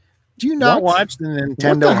 Do you not What? watch the Nintendo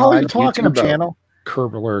What the hell are you Hodge talking YouTube about? channel?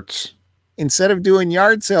 Curb alerts. Instead of doing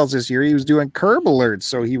yard sales this year, he was doing curb alerts.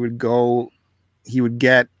 So he would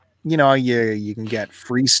get, you can get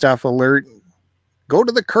free stuff alert. Go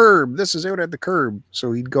to the curb. This is out at the curb.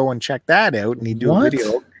 So he'd go and check that out, and he'd do a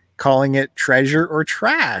video calling it treasure or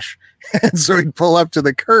trash. And so he'd pull up to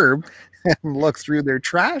the curb and look through their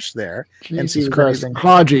trash there. And see Jesus if Christ. anything-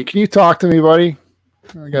 Haji, can you talk to me, buddy?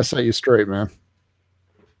 I gotta set you straight, man.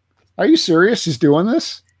 Are you serious? He's doing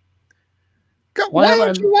this? Why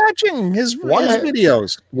aren't you watching his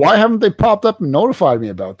videos? Why haven't they popped up and notified me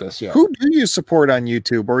about this yet? Who do you support on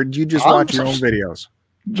YouTube, or do you just watch your own videos?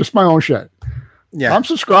 Just my own shit. Yeah. I'm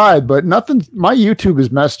subscribed, but nothing. My YouTube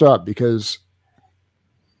is messed up because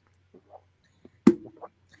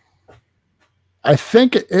I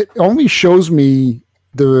think it only shows me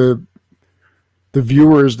the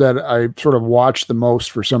viewers that I sort of watch the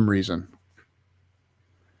most for some reason.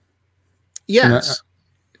 Yes.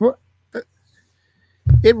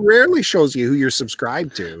 It rarely shows you who you're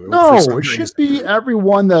subscribed to. No, it should be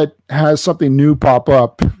everyone that has something new pop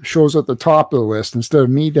up shows at the top of the list instead of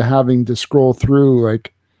me having to scroll through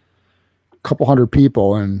like a couple hundred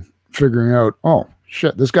people and figuring out, oh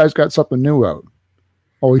shit, this guy's got something new out.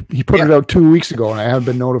 Oh, he put it out 2 weeks ago and I haven't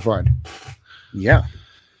been notified. Yeah.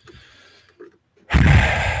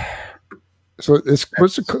 So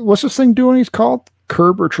what's this thing doing? He's called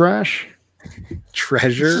Curb or Trash?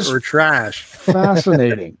 Treasure or trash.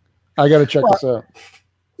 Fascinating. I got to check this out.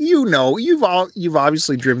 You've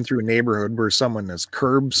obviously driven through a neighborhood where someone has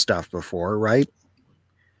curb stuff before, right?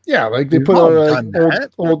 Yeah, like they put out an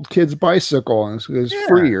old kid's bicycle and it's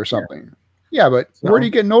free or something. Yeah, but where do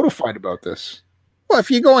you get notified about this? Well, if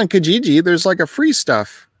you go on Kijiji, there's like a free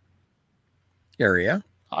stuff area.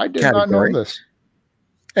 I did not know this.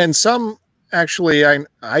 And some actually,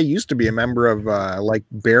 I used to be a member of like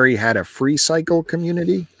Barrie had a free cycle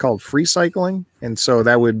community called Free Cycling, and so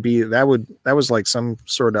that was like some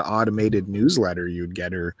sort of automated newsletter you'd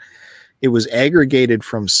get, or it was aggregated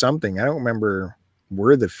from something. I don't remember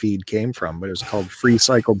where the feed came from, but it was called Free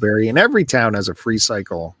Cycle Barrie, and every town has a free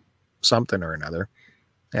cycle something or another.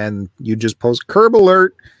 And you just post curb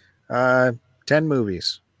alert, 10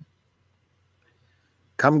 movies.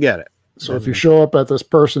 Come get it. So if you show up at this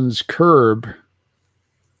person's curb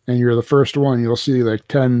and you're the first one, you'll see like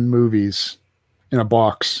 10 movies in a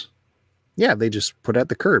box. Yeah, they just put at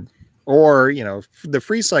the curb. Or, the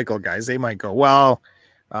free cycle guys, they might go, well,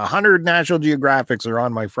 100 National Geographics are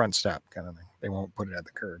on my front step kind of thing. They won't put it at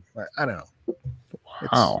the curb. But I don't know.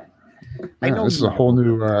 Wow. I know this is a whole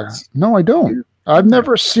new... no, I don't. I've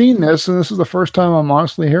never seen this, and this is the first time I'm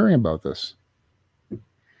honestly hearing about this.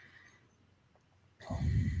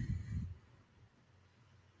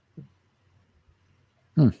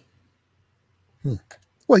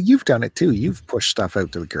 Well, you've done it too. You've pushed stuff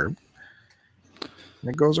out to the curb, and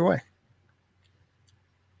it goes away.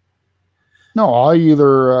 No, I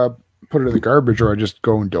either put it in the garbage or I just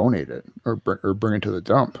go and donate it or bring it to the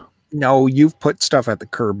dump. No, you've put stuff at the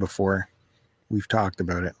curb before. We've talked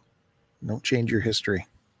about it. Don't change your history.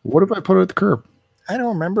 What if I put it at the curb? I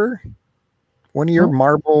don't remember. One of your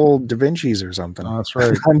marble Da Vinci's or something. Oh, that's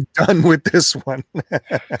right. I'm done with this one.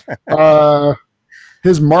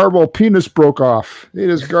 His marble penis broke off. It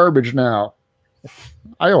is garbage now.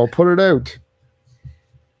 I will put it out.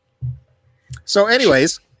 So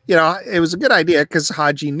anyways, it was a good idea because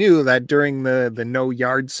Haji knew that during the no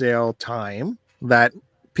yard sale time that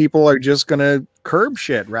people are just going to curb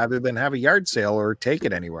shit rather than have a yard sale or take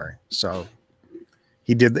it anywhere. So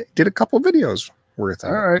he did a couple videos worth of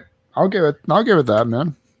it. All right. I'll give it that,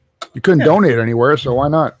 man. You couldn't donate anywhere, so why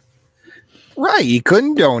not? Right. You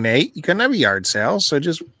couldn't donate. You couldn't have a yard sale. So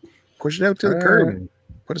just push it out to the curb and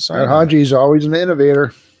put a sign. Haji's always an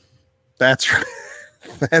innovator. That's right.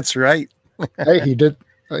 That's right. Hey, he did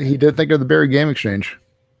think of the Barrie Game Exchange.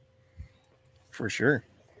 For sure.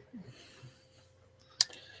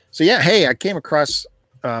 So yeah, hey, I came across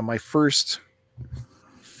my first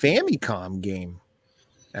Famicom game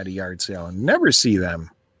at a yard sale and never see them.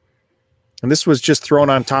 And this was just thrown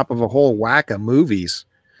on top of a whole whack of movies.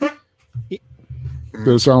 Does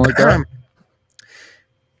it sound like that?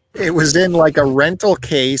 It was in like a rental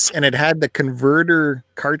case and it had the converter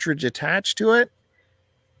cartridge attached to it.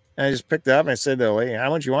 And I just picked it up and I said, "Oh, hey, how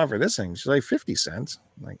much you want for this thing?" She's like, 50 cents.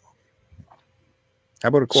 I'm like, how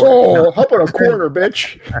about a quarter? So, how about a quarter,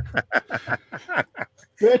 bitch?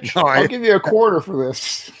 Bitch, I'll give you a quarter for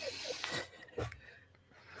this.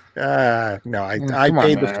 No, I Come on,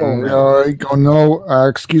 paid the man. full amount. You go, no,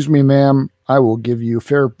 excuse me, ma'am. I will give you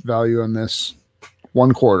fair value on this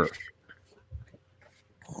 1/4.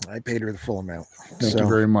 I paid her the full amount. Thank you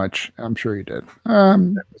very much. I'm sure you did.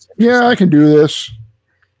 That was Yeah, I can do this.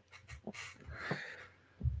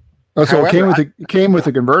 Oh, so However, it came with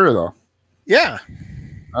a converter though. Yeah,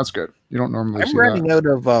 That's good. You don't normally I'm see running that. out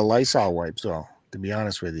of Lysol wipes, though. To be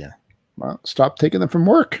honest with you, Well, stop taking them from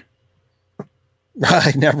work.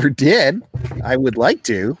 I never did. I would like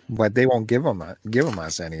to, but they won't give them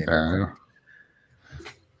us any anymore.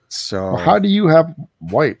 So Well, how do you have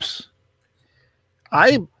wipes?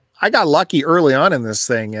 I got lucky early on in this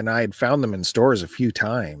thing, and I had found them in stores a few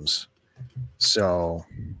times. So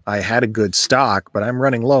I had a good stock, but I'm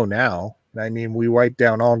running low now. I mean, we wipe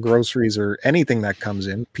down all groceries or anything that comes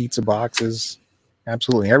in, pizza boxes,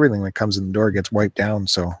 absolutely everything that comes in the door gets wiped down.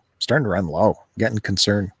 So I'm starting to run low, getting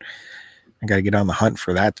concerned. I got to get on the hunt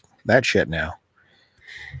for that shit now.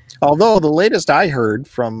 Although the latest I heard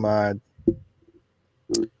from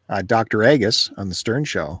Dr. Agus on the Stern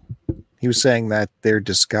Show, he was saying that they're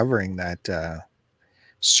discovering that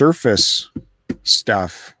surface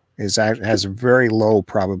stuff has a very low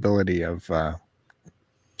probability of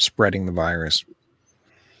spreading the virus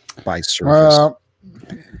by surface.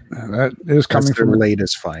 That is coming That's their from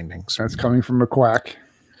latest findings. That's coming from a quack.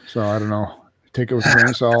 So I don't know. Take it with a grain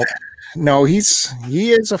of salt. No, he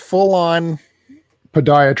is a full-on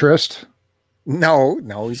Podiatrist.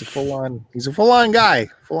 No, he's a full-on guy,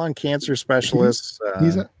 full-on cancer specialist.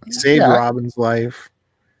 He saved Robin's life.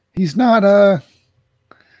 He's not a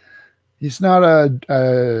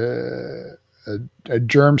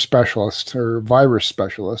germ specialist or virus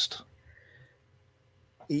specialist.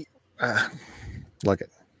 Look,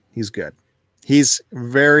 he's good. He's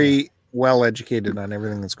very well educated on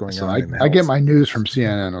everything that's going on. I get my news from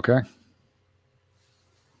CNN. Okay.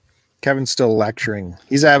 Kevin's still lecturing.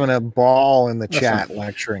 He's having a ball in the chat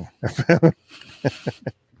lecturing.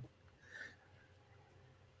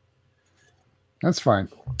 That's fine.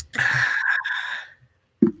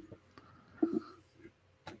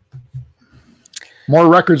 More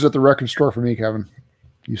records at the record store for me, Kevin.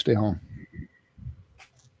 You stay home.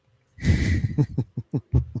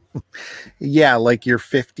 Yeah, like your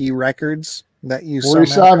 50 records that you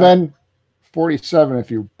 47 if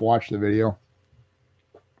you watch the video.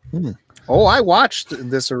 Oh, I watched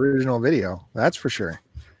this original video. That's for sure.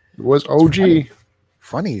 It was OG.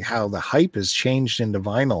 Funny how the hype has changed into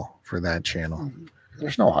vinyl for that channel.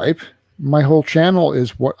 There's no hype. My whole channel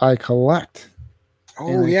is what I collect.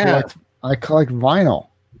 Oh, yeah. I collect vinyl.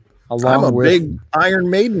 I'm a big Iron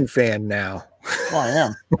Maiden fan now. Oh, I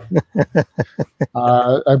am.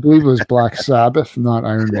 I believe it was Black Sabbath, not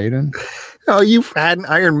Iron Maiden. Oh, you've had an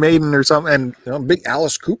Iron Maiden or something, and I'm big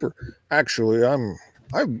Alice Cooper. Actually,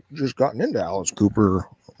 I've just gotten into Alice Cooper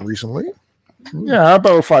recently. Yeah,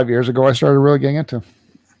 about 5 years ago, I started really getting into.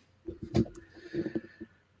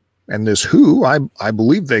 And this Who, I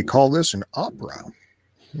believe they call this an opera.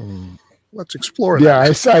 Let's explore that. Yeah,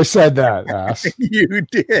 I said that. Ass. You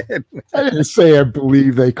did. I didn't say I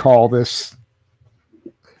believe they call this.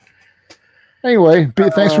 Anyway,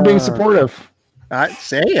 thanks for being supportive.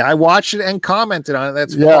 I watched it and commented on it.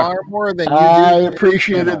 That's far more than you did. I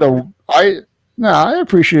appreciated I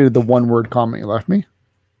appreciated the one-word comment you left me.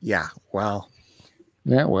 Yeah, well.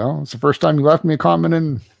 Yeah, well, it's the first time you left me a comment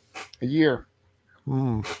in a year.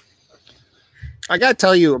 I got to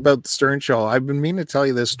tell you about the Stern Show. I've been meaning to tell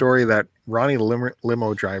you this story that Ronnie the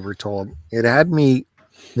limo driver told. It had me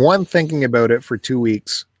thinking about it for 2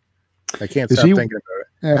 weeks. I can't stop thinking about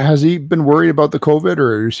it. Has he been worried about the COVID,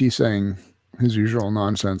 or is he saying his usual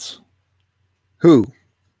nonsense? Who?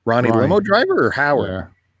 Ronnie the limo driver or Howard? Yeah.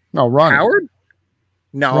 No, Ronnie. Howard?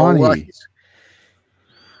 No, Ronnie.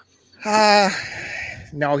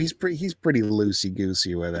 No, he's pretty loosey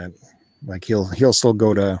goosey with it. Like he'll still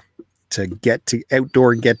go to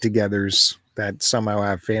outdoor get-togethers that somehow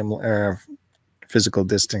have family physical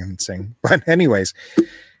distancing. But anyways,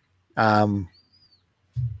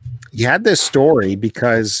 he had this story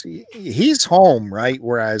because he's home, right?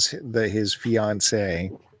 Whereas his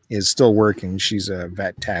fiance is still working. She's a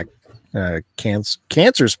vet tech,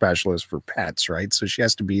 cancer specialist for pets, right? So she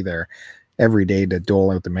has to be there every day to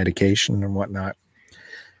dole out the medication and whatnot.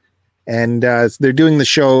 And they're doing the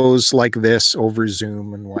shows like this over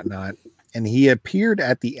Zoom and whatnot. And he appeared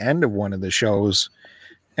at the end of one of the shows,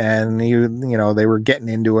 and they were getting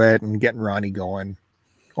into it and getting Ronnie going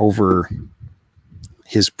over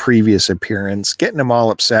his previous appearance, getting him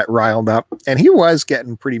all upset, riled up, and he was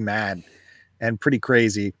getting pretty mad and pretty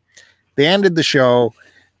crazy. They ended the show,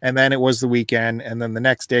 And then it was the weekend. And then the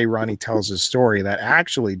next day, Ronnie tells his story that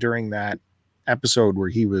actually during that episode where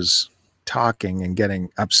he was talking and getting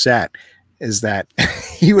upset is that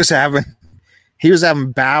he was having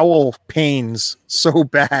bowel pains so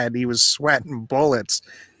bad he was sweating bullets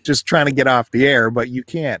just trying to get off the air. But you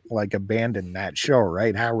can't like abandon that show,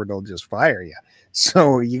 right? Howard will just fire you.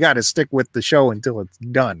 So you got to stick with the show until it's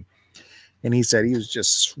done. And he said he was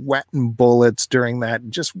just sweating bullets during that,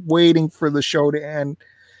 just waiting for the show to end.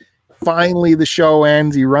 Finally, the show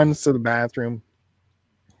ends. He runs to the bathroom.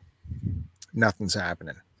 Nothing's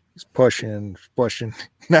happening. He's pushing.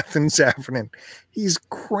 Nothing's happening. He's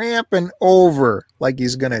cramping over like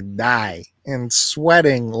he's going to die and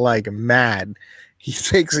sweating like mad. He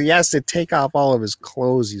has to take off all of his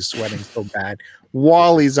clothes. He's sweating so bad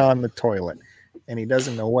while he's on the toilet. And he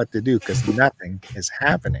doesn't know what to do because nothing is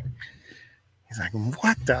happening. He's like,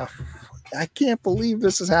 what the I can't believe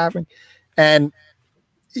this is happening. And,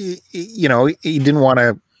 he didn't want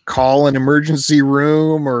to call an emergency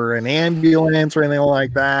room or an ambulance or anything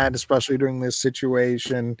like that, especially during this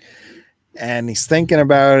situation. And he's thinking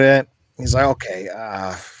about it. He's like, okay,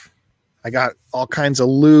 I got all kinds of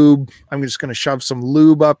lube. I'm just going to shove some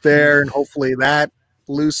lube up there and hopefully that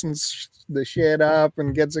loosens the shit up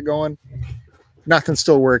and gets it going. Nothing's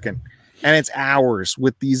still working. And it's hours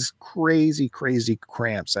with these crazy, crazy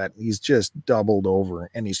cramps that he's just doubled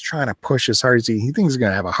over. And he's trying to push as hard as he thinks he's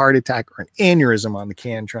going to have a heart attack or an aneurysm on the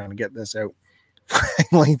can trying to get this out.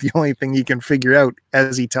 Finally, the only thing he can figure out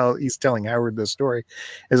as he's telling Howard this story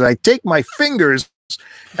is I take my fingers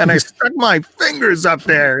and I stuck my fingers up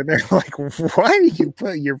there. And they're like, why do you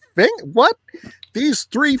put your finger? What? These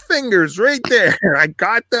 3 fingers right there. I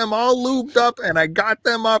got them all lubed up and I got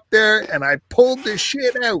them up there and I pulled the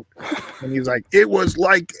shit out. And he's like, it was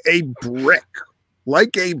like a brick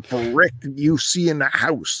you see in the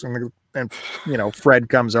house. And Fred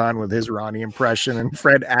comes on with his Ronnie impression and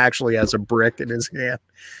Fred actually has a brick in his hand.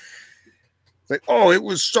 It's like, oh, it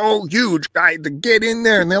was so huge. I had to get in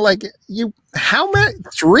there. And they're like, how many?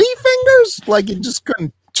 3 fingers? Like you just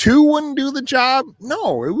couldn't. 2 wouldn't do the job.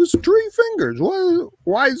 No, it was 3 fingers.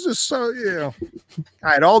 Why is this so?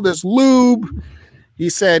 I had all this lube. He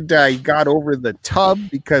said he got over the tub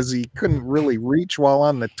because he couldn't really reach while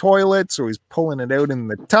on the toilet, so he's pulling it out in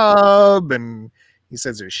the tub. And he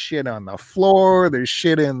says there's shit on the floor. There's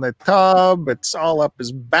shit in the tub. It's all up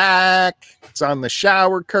his back. It's on the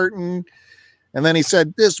shower curtain. And then he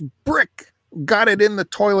said this brick got it in the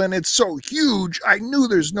toilet and it's so huge I knew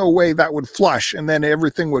there's no way that would flush and then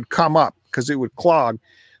everything would come up because it would clog.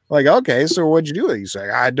 Like, okay, so what'd you do? He's like,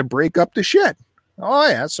 I had to break up the shit. Oh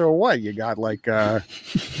yeah, so what, you got like a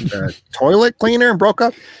toilet cleaner and broke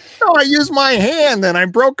up? No, I used my hand and I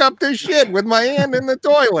broke up the shit with my hand in the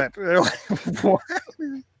toilet. Like, what?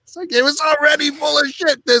 It's like it was already full of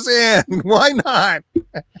shit, this hand. Why not?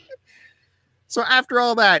 So after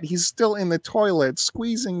all that, he's still in the toilet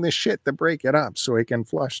squeezing the shit to break it up so he can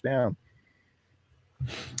flush down.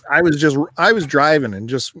 I was driving and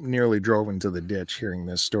just nearly drove into the ditch hearing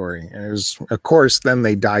this story. And it was, of course, then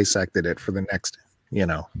they dissected it for the next,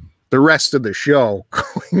 the rest of the show,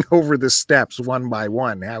 going over the steps one by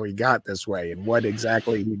one, how he got this way and what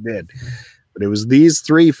exactly he did. But it was these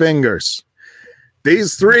 3 fingers.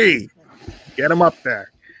 These 3. Get them up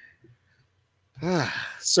there.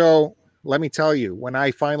 So let me tell you, when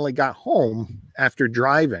I finally got home after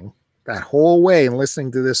driving that whole way and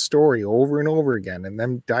listening to this story over and over again and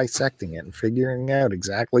then dissecting it and figuring out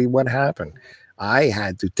exactly what happened, I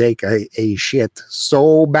had to take a shit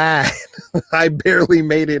so bad. I barely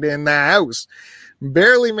made it in the house.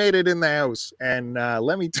 And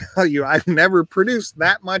let me tell you, I've never produced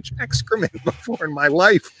that much excrement before in my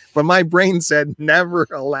life, but my brain said never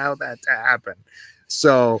allow that to happen.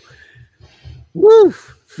 So, woo!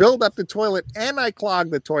 Filled up the toilet, and I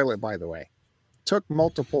clogged the toilet, by the way. Took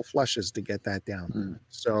multiple flushes to get that down.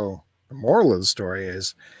 So the moral of the story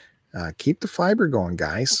is keep the fiber going,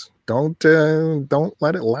 guys. Don't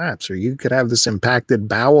let it lapse, or you could have this impacted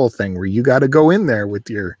bowel thing where you got to go in there with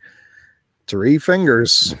your 3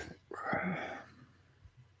 fingers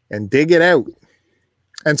and dig it out.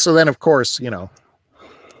 And so then, of course,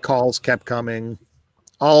 calls kept coming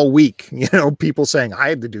all week, people saying, I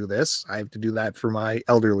had to do this. I have to do that for my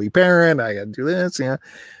elderly parent. I had to do this.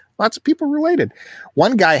 Lots of people related.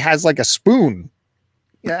 One guy has like a spoon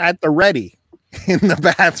at the ready in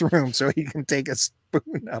the bathroom so he can take a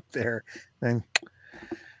spoon up there. And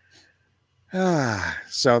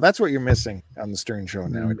so that's what you're missing on the Stern Show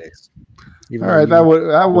nowadays. All right. That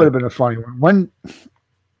would have been a funny one.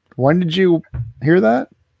 When did you hear that?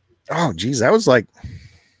 Oh, geez. That was like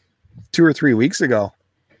 2 or 3 weeks ago.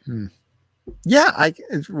 Yeah,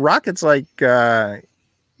 Rocket's like,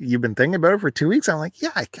 you've been thinking about it for 2 weeks. I'm like,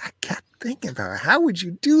 yeah, I kept thinking about it. How would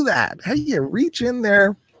you do that? How do you reach in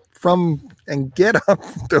there and get up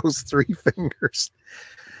those 3 fingers?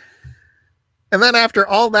 And then after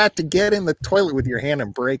all that, to get in the toilet with your hand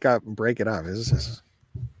and break it up.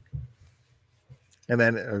 And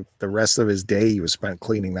then the rest of his day, he was spent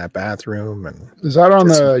cleaning that bathroom. And is that on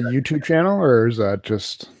the YouTube channel, or is that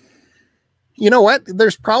just? You know what?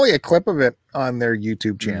 There's probably a clip of it on their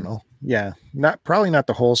YouTube channel. Yeah, probably not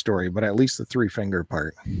the whole story, but at least the 3-finger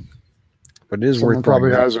part. But it is Someone worth.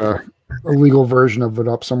 Probably has a legal version of it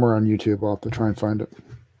up somewhere on YouTube. I'll have to try and find it.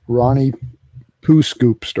 Ronnie Poo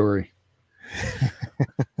Scoop story.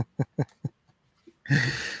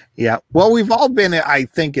 Yeah. Well, we've all been, I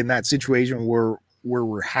think, in that situation where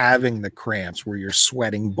we're having the cramps, where you're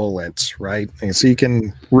sweating bullets, right? And so you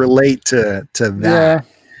can relate to that. Yeah.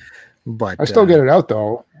 But I still get it out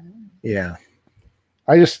though. Yeah.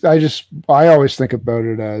 I always think about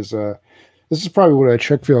it as this is probably what a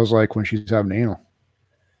chick feels like when she's having anal.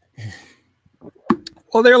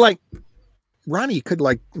 Well, they're like, Ronnie, you could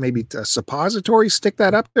like maybe a suppository, stick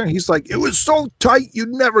that up there. And he's like, it was so tight, you'd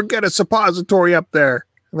never get a suppository up there.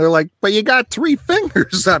 And they're like, but you got 3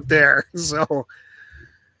 fingers up there. So,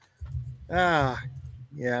 yeah.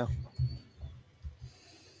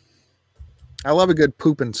 I love a good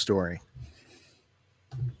pooping story.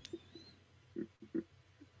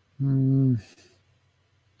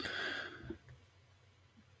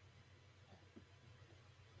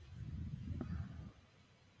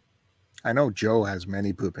 I know Joe has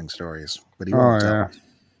many pooping stories, but he won't tell us.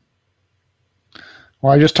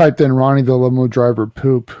 Well, I just typed in Ronnie the limo driver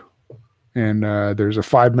poop, and there's a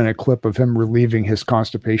 5-minute clip of him relieving his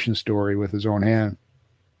constipation story with his own hand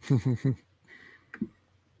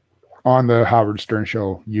on the Howard Stern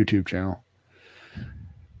Show YouTube channel.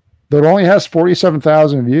 But it only has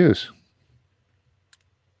 47,000 views.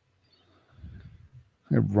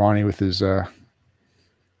 Ronnie with his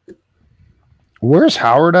where's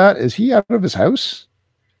Howard at? Is he out of his house?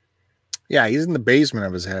 Yeah, he's in the basement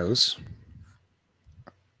of his house.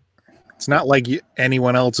 It's not like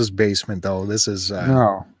anyone else's basement, though. This is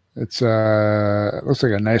no. It's it looks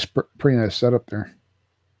like a pretty nice setup there.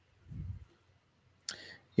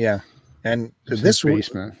 Yeah, and this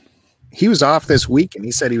basement. He was off this week, and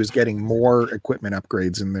he said he was getting more equipment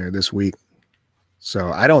upgrades in there this week.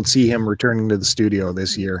 So I don't see him returning to the studio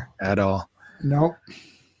this year at all. Nope.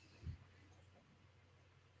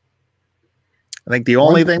 I think the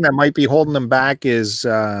only thing that might be holding him back is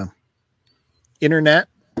internet,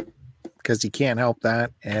 because he can't help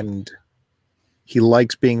that, and he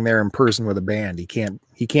likes being there in person with a band. He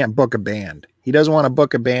can't book a band. He doesn't want to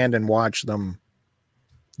book a band and watch them,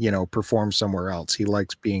 perform somewhere else. He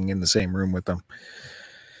likes being in the same room with them.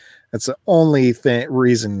 That's the only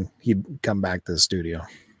reason he'd come back to the studio.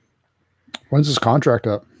 When's his contract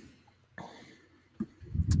up?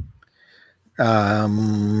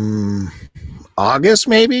 August,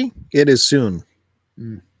 maybe. It is soon.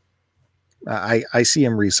 I see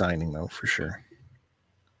him re-signing, though, for sure.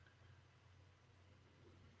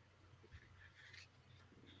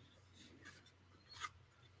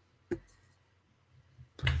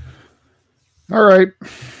 All right.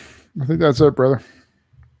 I think that's it, brother.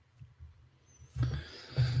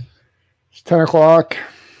 It's 10 o'clock.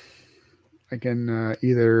 I can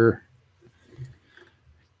either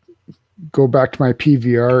go back to my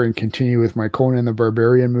PVR and continue with my Conan the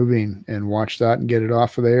Barbarian movie and watch that and get it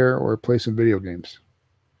off of there, or play some video games.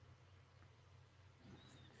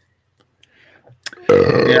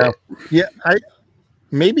 Yeah.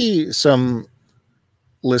 Maybe some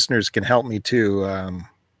listeners can help me too.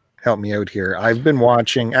 Help me out here. I've been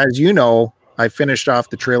watching, as you know, I finished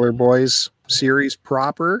off the Trailer Boys series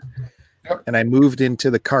proper, and I moved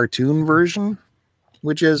into the cartoon version,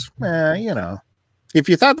 which is, if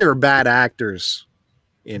you thought they were bad actors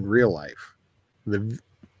in real life,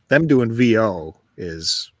 them doing VO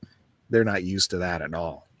they're not used to that at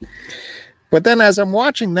all. But then as I'm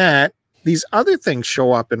watching that, these other things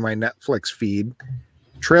show up in my Netflix feed.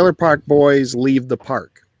 Trailer Park Boys Leave the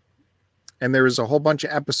Park. And there was a whole bunch of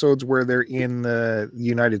episodes where they're in the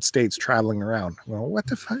United States traveling around. Well, what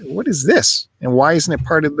the fuck? What is this? And why isn't it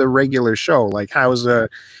part of the regular show? Like, how is a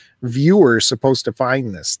viewer supposed to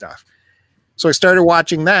find this stuff? So I started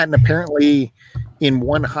watching that, and apparently in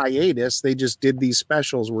one hiatus, they just did these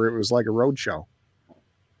specials where it was like a road show.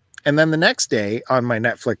 And then the next day on my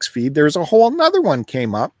Netflix feed, there's a whole another one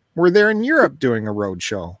came up where they're in Europe doing a road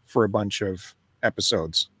show for a bunch of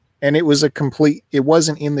episodes. And it was it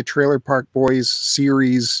wasn't in the Trailer Park Boys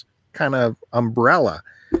series kind of umbrella.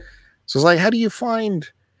 So it's like, how do you find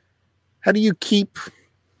how do you keep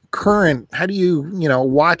current? How do you,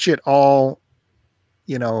 watch it all,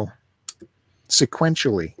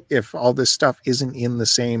 sequentially if all this stuff isn't in the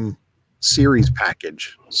same series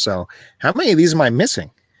package? So how many of these am I missing?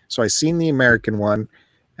 So I seen the American one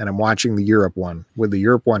and I'm watching the Europe one. With the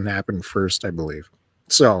Europe one happen first, I believe.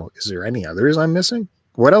 So is there any others I'm missing?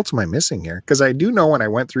 What else am I missing here? Because I do know when I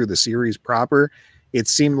went through the series proper, it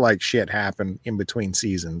seemed like shit happened in between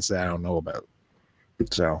seasons that I don't know about.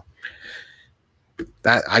 So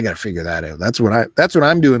that I got to figure that out. That's what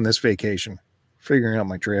I'm doing this vacation, figuring out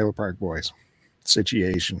my Trailer Park Boys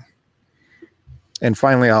situation. And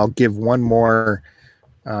finally, I'll give one more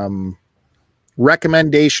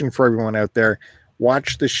recommendation for everyone out there.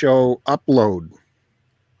 Watch the show Upload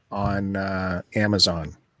on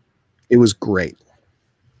Amazon. It was great.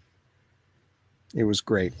 It was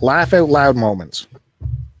great. Laugh out loud moments.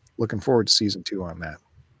 Looking forward to season 2 on that.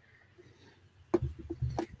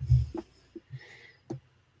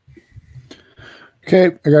 Okay,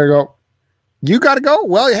 I gotta go. You gotta go?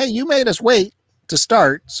 Well, hey, you made us wait to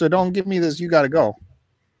start, so don't give me this you gotta go.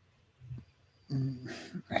 And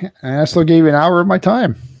I still gave you an hour of my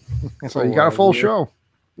time. So you got a full show.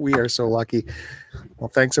 We are so lucky. Well,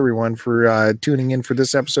 thanks everyone for tuning in for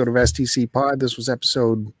this episode of STC Pod. This was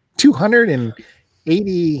episode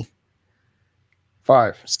 285.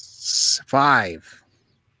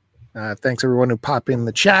 Thanks everyone who popped in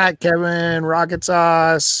the chat. Kevin, Rocket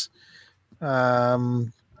Sauce.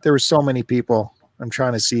 There were so many people. I'm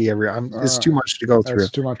trying to see it's too much to go through.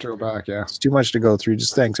 It's too much to go back. Yeah. It's too much to go through.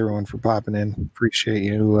 Just thanks everyone for popping in. Appreciate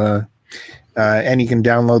you. And you can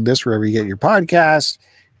download this wherever you get your podcast.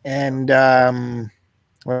 And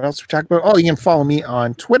what else we talked about? Oh, you can follow me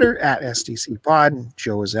on Twitter at STC Pod.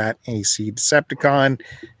 Joe is at AC Decepticon.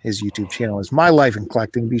 His YouTube channel is My Life in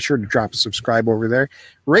Collecting. Be sure to drop a subscribe over there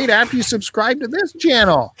right after you subscribe to this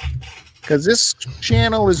channel, because this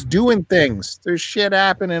channel is doing things. There's shit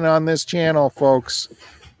happening on this channel, folks.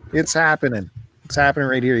 It's happening. It's happening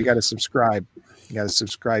right here. You got to subscribe. You got to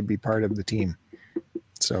subscribe, be part of the team.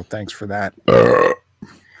 So thanks for that.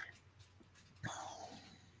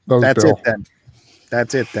 That's it then.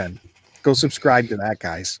 That's it then. Go subscribe to that,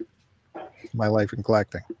 guys. My Life in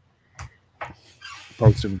Collecting.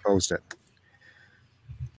 Post it.